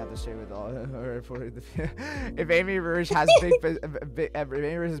 You have to stay with all. If Amy Rouge has big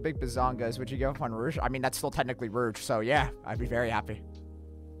bazongas, would you go on Rouge? I mean, that's still technically Rouge, so yeah, I'd be very happy.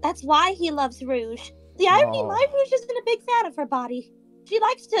 That's why he loves Rouge. The irony, my Rouge isn't a big fan of her body. She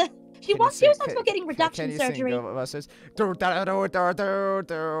likes to. She wants to talk about getting reduction surgery. There's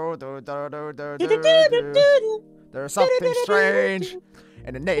something strange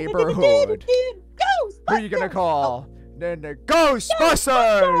in the neighborhood. Who are you gonna call? Then the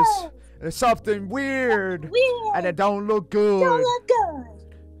Ghostbusters! There's something weird. And it don't look good. Woo!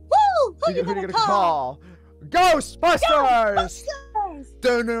 Who you gonna call? Ghostbusters!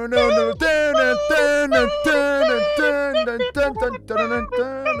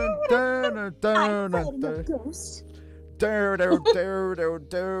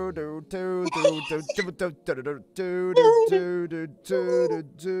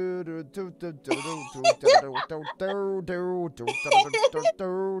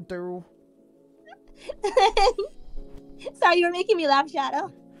 Sorry, you were making me laugh,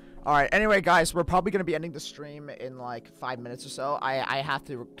 Shadow. Alright, anyway, guys, we're probably going to be ending the stream in like 5 minutes or so. I have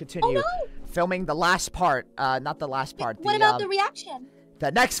to continue filming the last part. Not the last part. What about the reaction?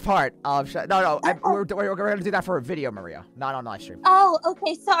 The next part of... we're going to do that for a video, Maria. Not on live stream. Oh,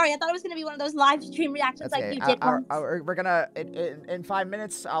 okay, sorry. I thought it was going to be one of those live stream reactions like you did once. We're going to... In 5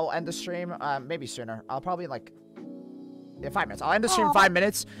 minutes, I'll end the stream. Maybe sooner. I'll probably like... In 5 minutes. I'll end the stream in 5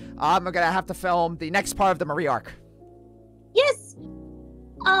 minutes. I'm going to have to film the next part of the Maria arc. Yes!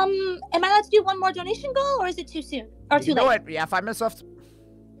 Am I allowed to do one more donation goal, or is it too soon? Or too late? Do it. Yeah, 5 minutes left.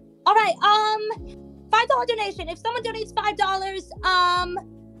 Alright, $5 donation. If someone donates $5,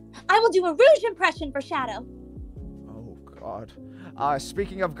 I will do a Rouge impression for Shadow. God.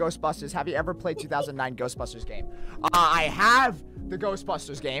 Speaking of Ghostbusters, have you ever played 2009 Ghostbusters game? I have the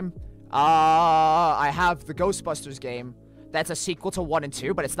Ghostbusters game. I have the Ghostbusters game. That's a sequel to 1 and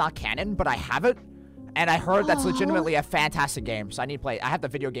 2, but it's not canon, but I have it. And I heard that's legitimately a fantastic game, so I need to play it. I have the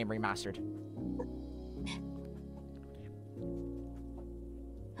video game remastered.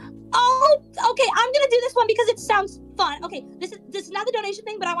 Oh, okay, I'm gonna do this one because it sounds fun. Okay, this is not the donation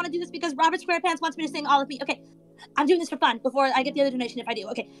thing, but I want to do this because Robert Squarepants wants me to sing all of me. Okay, I'm doing this for fun before I get the other donation if I do.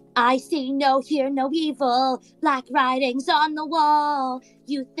 Okay, I see no, hear no evil, black writings on the wall.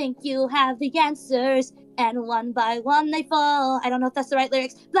 You think you have the answers, and one by one they fall. I don't know if that's the right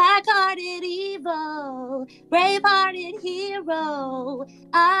lyrics. Black-hearted evil, brave-hearted hero.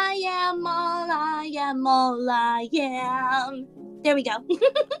 I am all I am, all I am. There we go.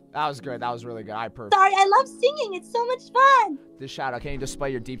 That was good. That was really good. Sorry, I love singing. It's so much fun. This Shadow, can you display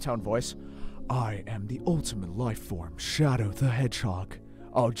your deep tone voice? I am the ultimate life form, Shadow the Hedgehog.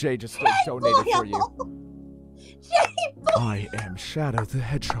 Oh, Jay just donated for you. Jay Boyle. I am Shadow the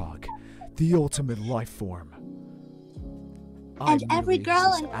Hedgehog, the ultimate life form. And every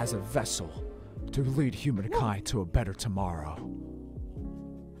girl and as a vessel to lead humankind to a better tomorrow.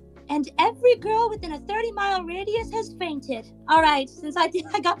 And every girl within a 30-mile radius has fainted. All right, since I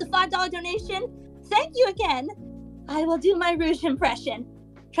got the $5 donation, thank you again. I will do my Rouge impression.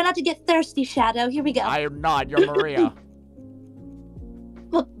 Try not to get thirsty, Shadow. Here we go. I am not. You're Maria.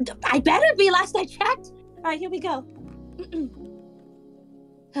 Well, I better be, last I checked. All right, here we go.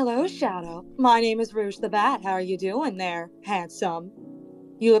 Hello, Shadow. My name is Rouge the Bat. How are you doing there, handsome?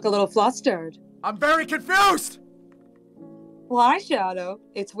 You look a little flustered. I'm very confused! Why, Shadow?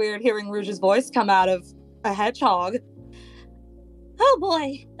 It's weird hearing Rouge's voice come out of a hedgehog. Oh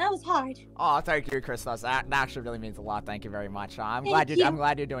boy, that was hard. Oh, thank you, Christos. That actually really means a lot. Thank you very much. I'm glad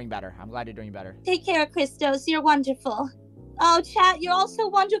you're doing better. I'm glad you're doing better. Take care, Christos. You're wonderful. Oh, chat, you're also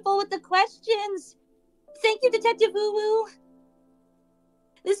wonderful with the questions. Thank you, Detective Woo Woo.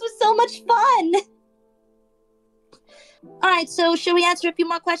 This was so much fun. All right, so should we answer a few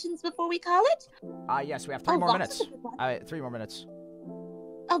more questions before we call it? Yes, we have 3 more minutes. 3 more minutes.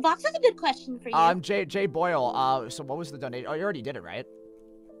 Oh, Vox has a good question for you. Jay Boyle, so what was the donation? Oh, you already did it, right?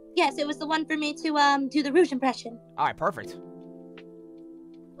 Yes, it was the one for me to, do the Rouge impression. All right, perfect.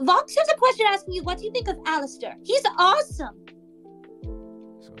 Vox has a question asking you, what do you think of Alistair? He's awesome.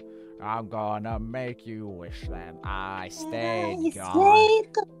 So, I'm gonna make you wish that I stayed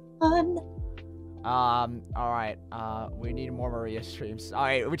gone. All right, we need more Maria streams. All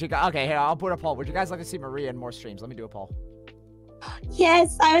right, okay, here, I'll put a poll. Would you guys like to see Maria in more streams? Let me do a poll.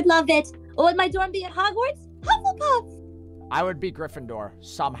 Yes, I would love it. Would my dorm be at Hogwarts? Hufflepuff! I would be Gryffindor,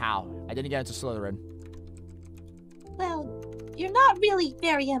 somehow. I didn't get into Slytherin. Well, you're not really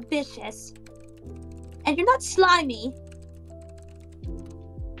very ambitious. And you're not slimy.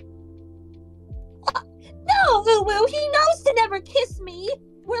 No, Woo Woo, he knows to never kiss me.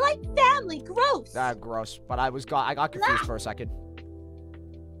 We're like family, gross. Gross, but I got confused for a second.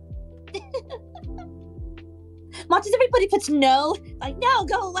 Watch as everybody puts no. Like, no,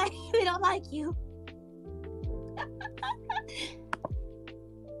 go away. We don't like you.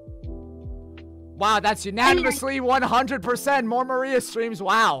 Wow, that's unanimously 100% more Maria streams.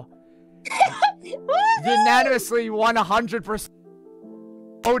 Wow. Unanimously 100%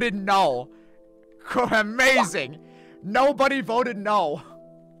 voted no. Amazing. Nobody voted no.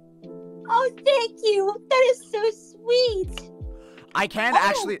 Oh, thank you. That is so sweet. I can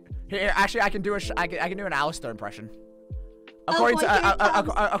actually. Here, actually, I can do I can do an Alistair impression.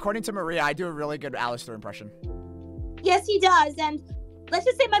 According to Maria, I do a really good Alistair impression. Yes, he does, and let's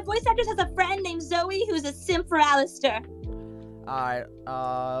just say my voice actress has a friend named Zoe who's a simp for Alistair. Alright,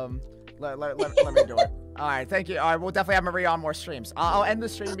 let me do it. Alright, thank you. Alright, we'll definitely have Maria on more streams. I'll end the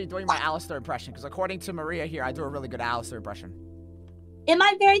stream and be doing my Alistair impression, because according to Maria here, I do a really good Alistair impression. It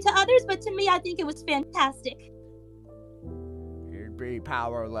might vary to others, but to me, I think it was fantastic. You'd be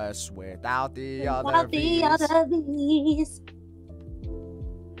powerless without the other V's.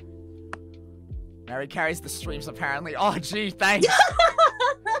 Mary carries the streams, apparently. Oh, gee, thanks.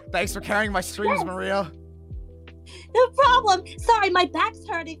 Thanks for carrying my streams, Maria. No problem. Sorry, my back's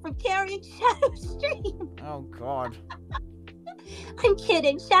hurting from carrying Shadow's stream. Oh, God. I'm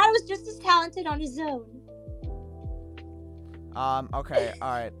kidding. Shadow is just as talented on his own. Okay,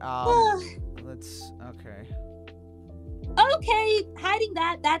 alright, okay. Okay, hiding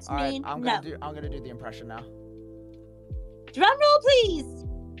that, that's mean. I'm gonna do the impression now. Drum roll, please.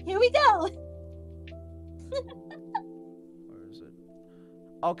 Here we go. Where is it?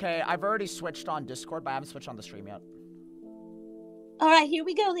 Okay, I've already switched on Discord, but I haven't switched on the stream yet. Alright, here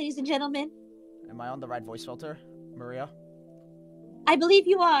we go, ladies and gentlemen. Am I on the right voice filter, Maria? I believe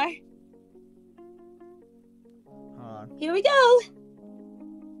you are. Hold on. Here we go.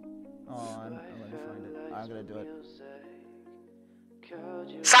 Hold on. Let me find it. I'm gonna do it.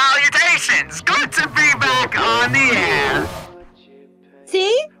 Salutations! Good to be back on the air!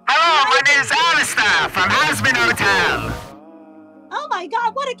 See? Hello, my name is Alistair from Hasbin Hotel! Oh my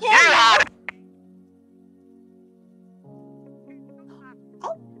god, what a You had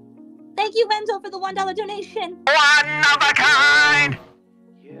Oh. Thank you, Wenzel, for the $1 donation. one of a kind!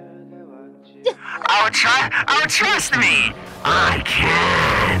 Oh, trust me, I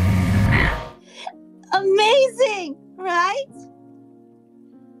can! Amazing, right?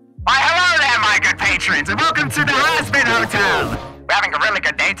 Why, hello there, my good patrons, and welcome to the Hasbin Hotel! We're having a really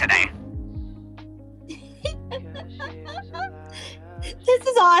good day today. This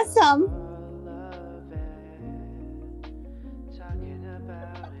is awesome.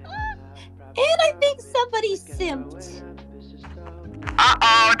 And I think somebody simped.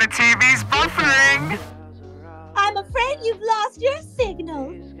 Uh-oh, the TV's buffering! I'm afraid you've lost your signal.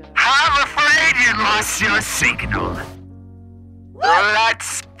 I'm afraid you lost your signal.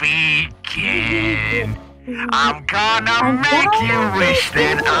 Let's begin. I'm gonna make you wish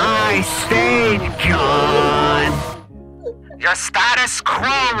that I stayed gone. Your status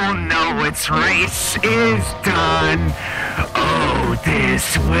quo will know its race is done. Oh,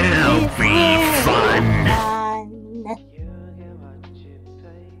 this will be fun.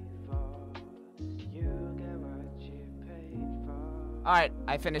 All right,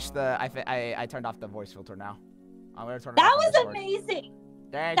 I finished the. I turned off the voice filter now. I'm gonna turn it That off on was Discord. amazing.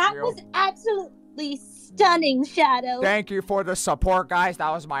 Thank That you. was absolutely stunning, Shadow. Thank you for the support, guys. That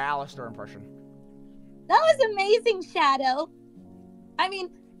was my Alistair impression. That was amazing, Shadow. I mean,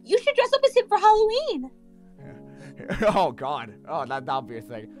 you should dress up as him for Halloween. Oh God. Oh, that'll be a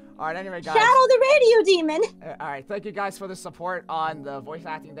thing. All right. Anyway, guys. Shadow the radio demon. All right. Thank you guys for the support on the voice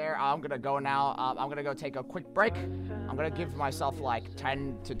acting there. I'm gonna go now. I'm gonna go take a quick break. I'm gonna give myself like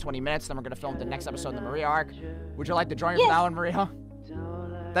 10 to 20 minutes. Then we're gonna film the next episode in the Maria arc. Would you like to join me Yes. for that one, Maria?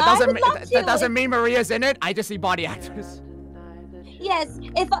 That I doesn't would love that to. doesn't mean Maria's in it. I just see body actors. Yes.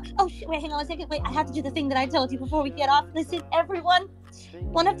 Oh shit! Wait, hang on a second. Wait, I have to do the thing that I told you before we get off. Listen, everyone.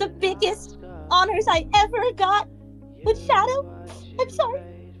 One of the biggest honors I ever got with Shadow. I'm sorry.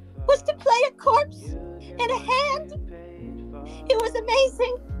 Was to play a corpse in a hand. It was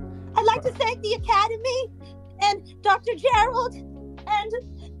amazing. I'd like to thank the Academy and Dr. Gerald and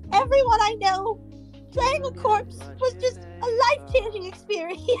everyone I know. Playing a corpse was just a life-changing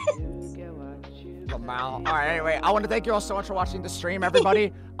experience. All right, anyway, I want to thank you all so much for watching the stream,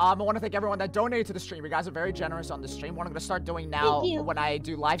 everybody. I want to thank everyone that donated to the stream. You guys are very generous on the stream. What I'm going to start doing now when I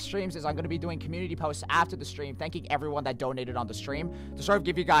do live streams is I'm going to be doing community posts after the stream, thanking everyone that donated on the stream to sort of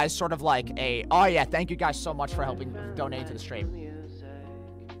give you guys sort of like a, oh yeah, thank you guys so much for helping donate to the stream.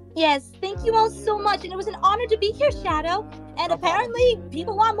 Yes, thank you all so much, and it was an honor to be here, Shadow. And apparently,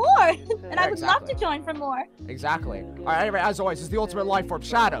 people want more, and I would love to join for more. Exactly. All right, anyway, as always, this is the ultimate life form,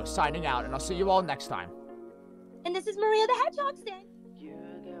 Shadow, signing out, and I'll see you all next time. And this is Maria the Hedgehog saying.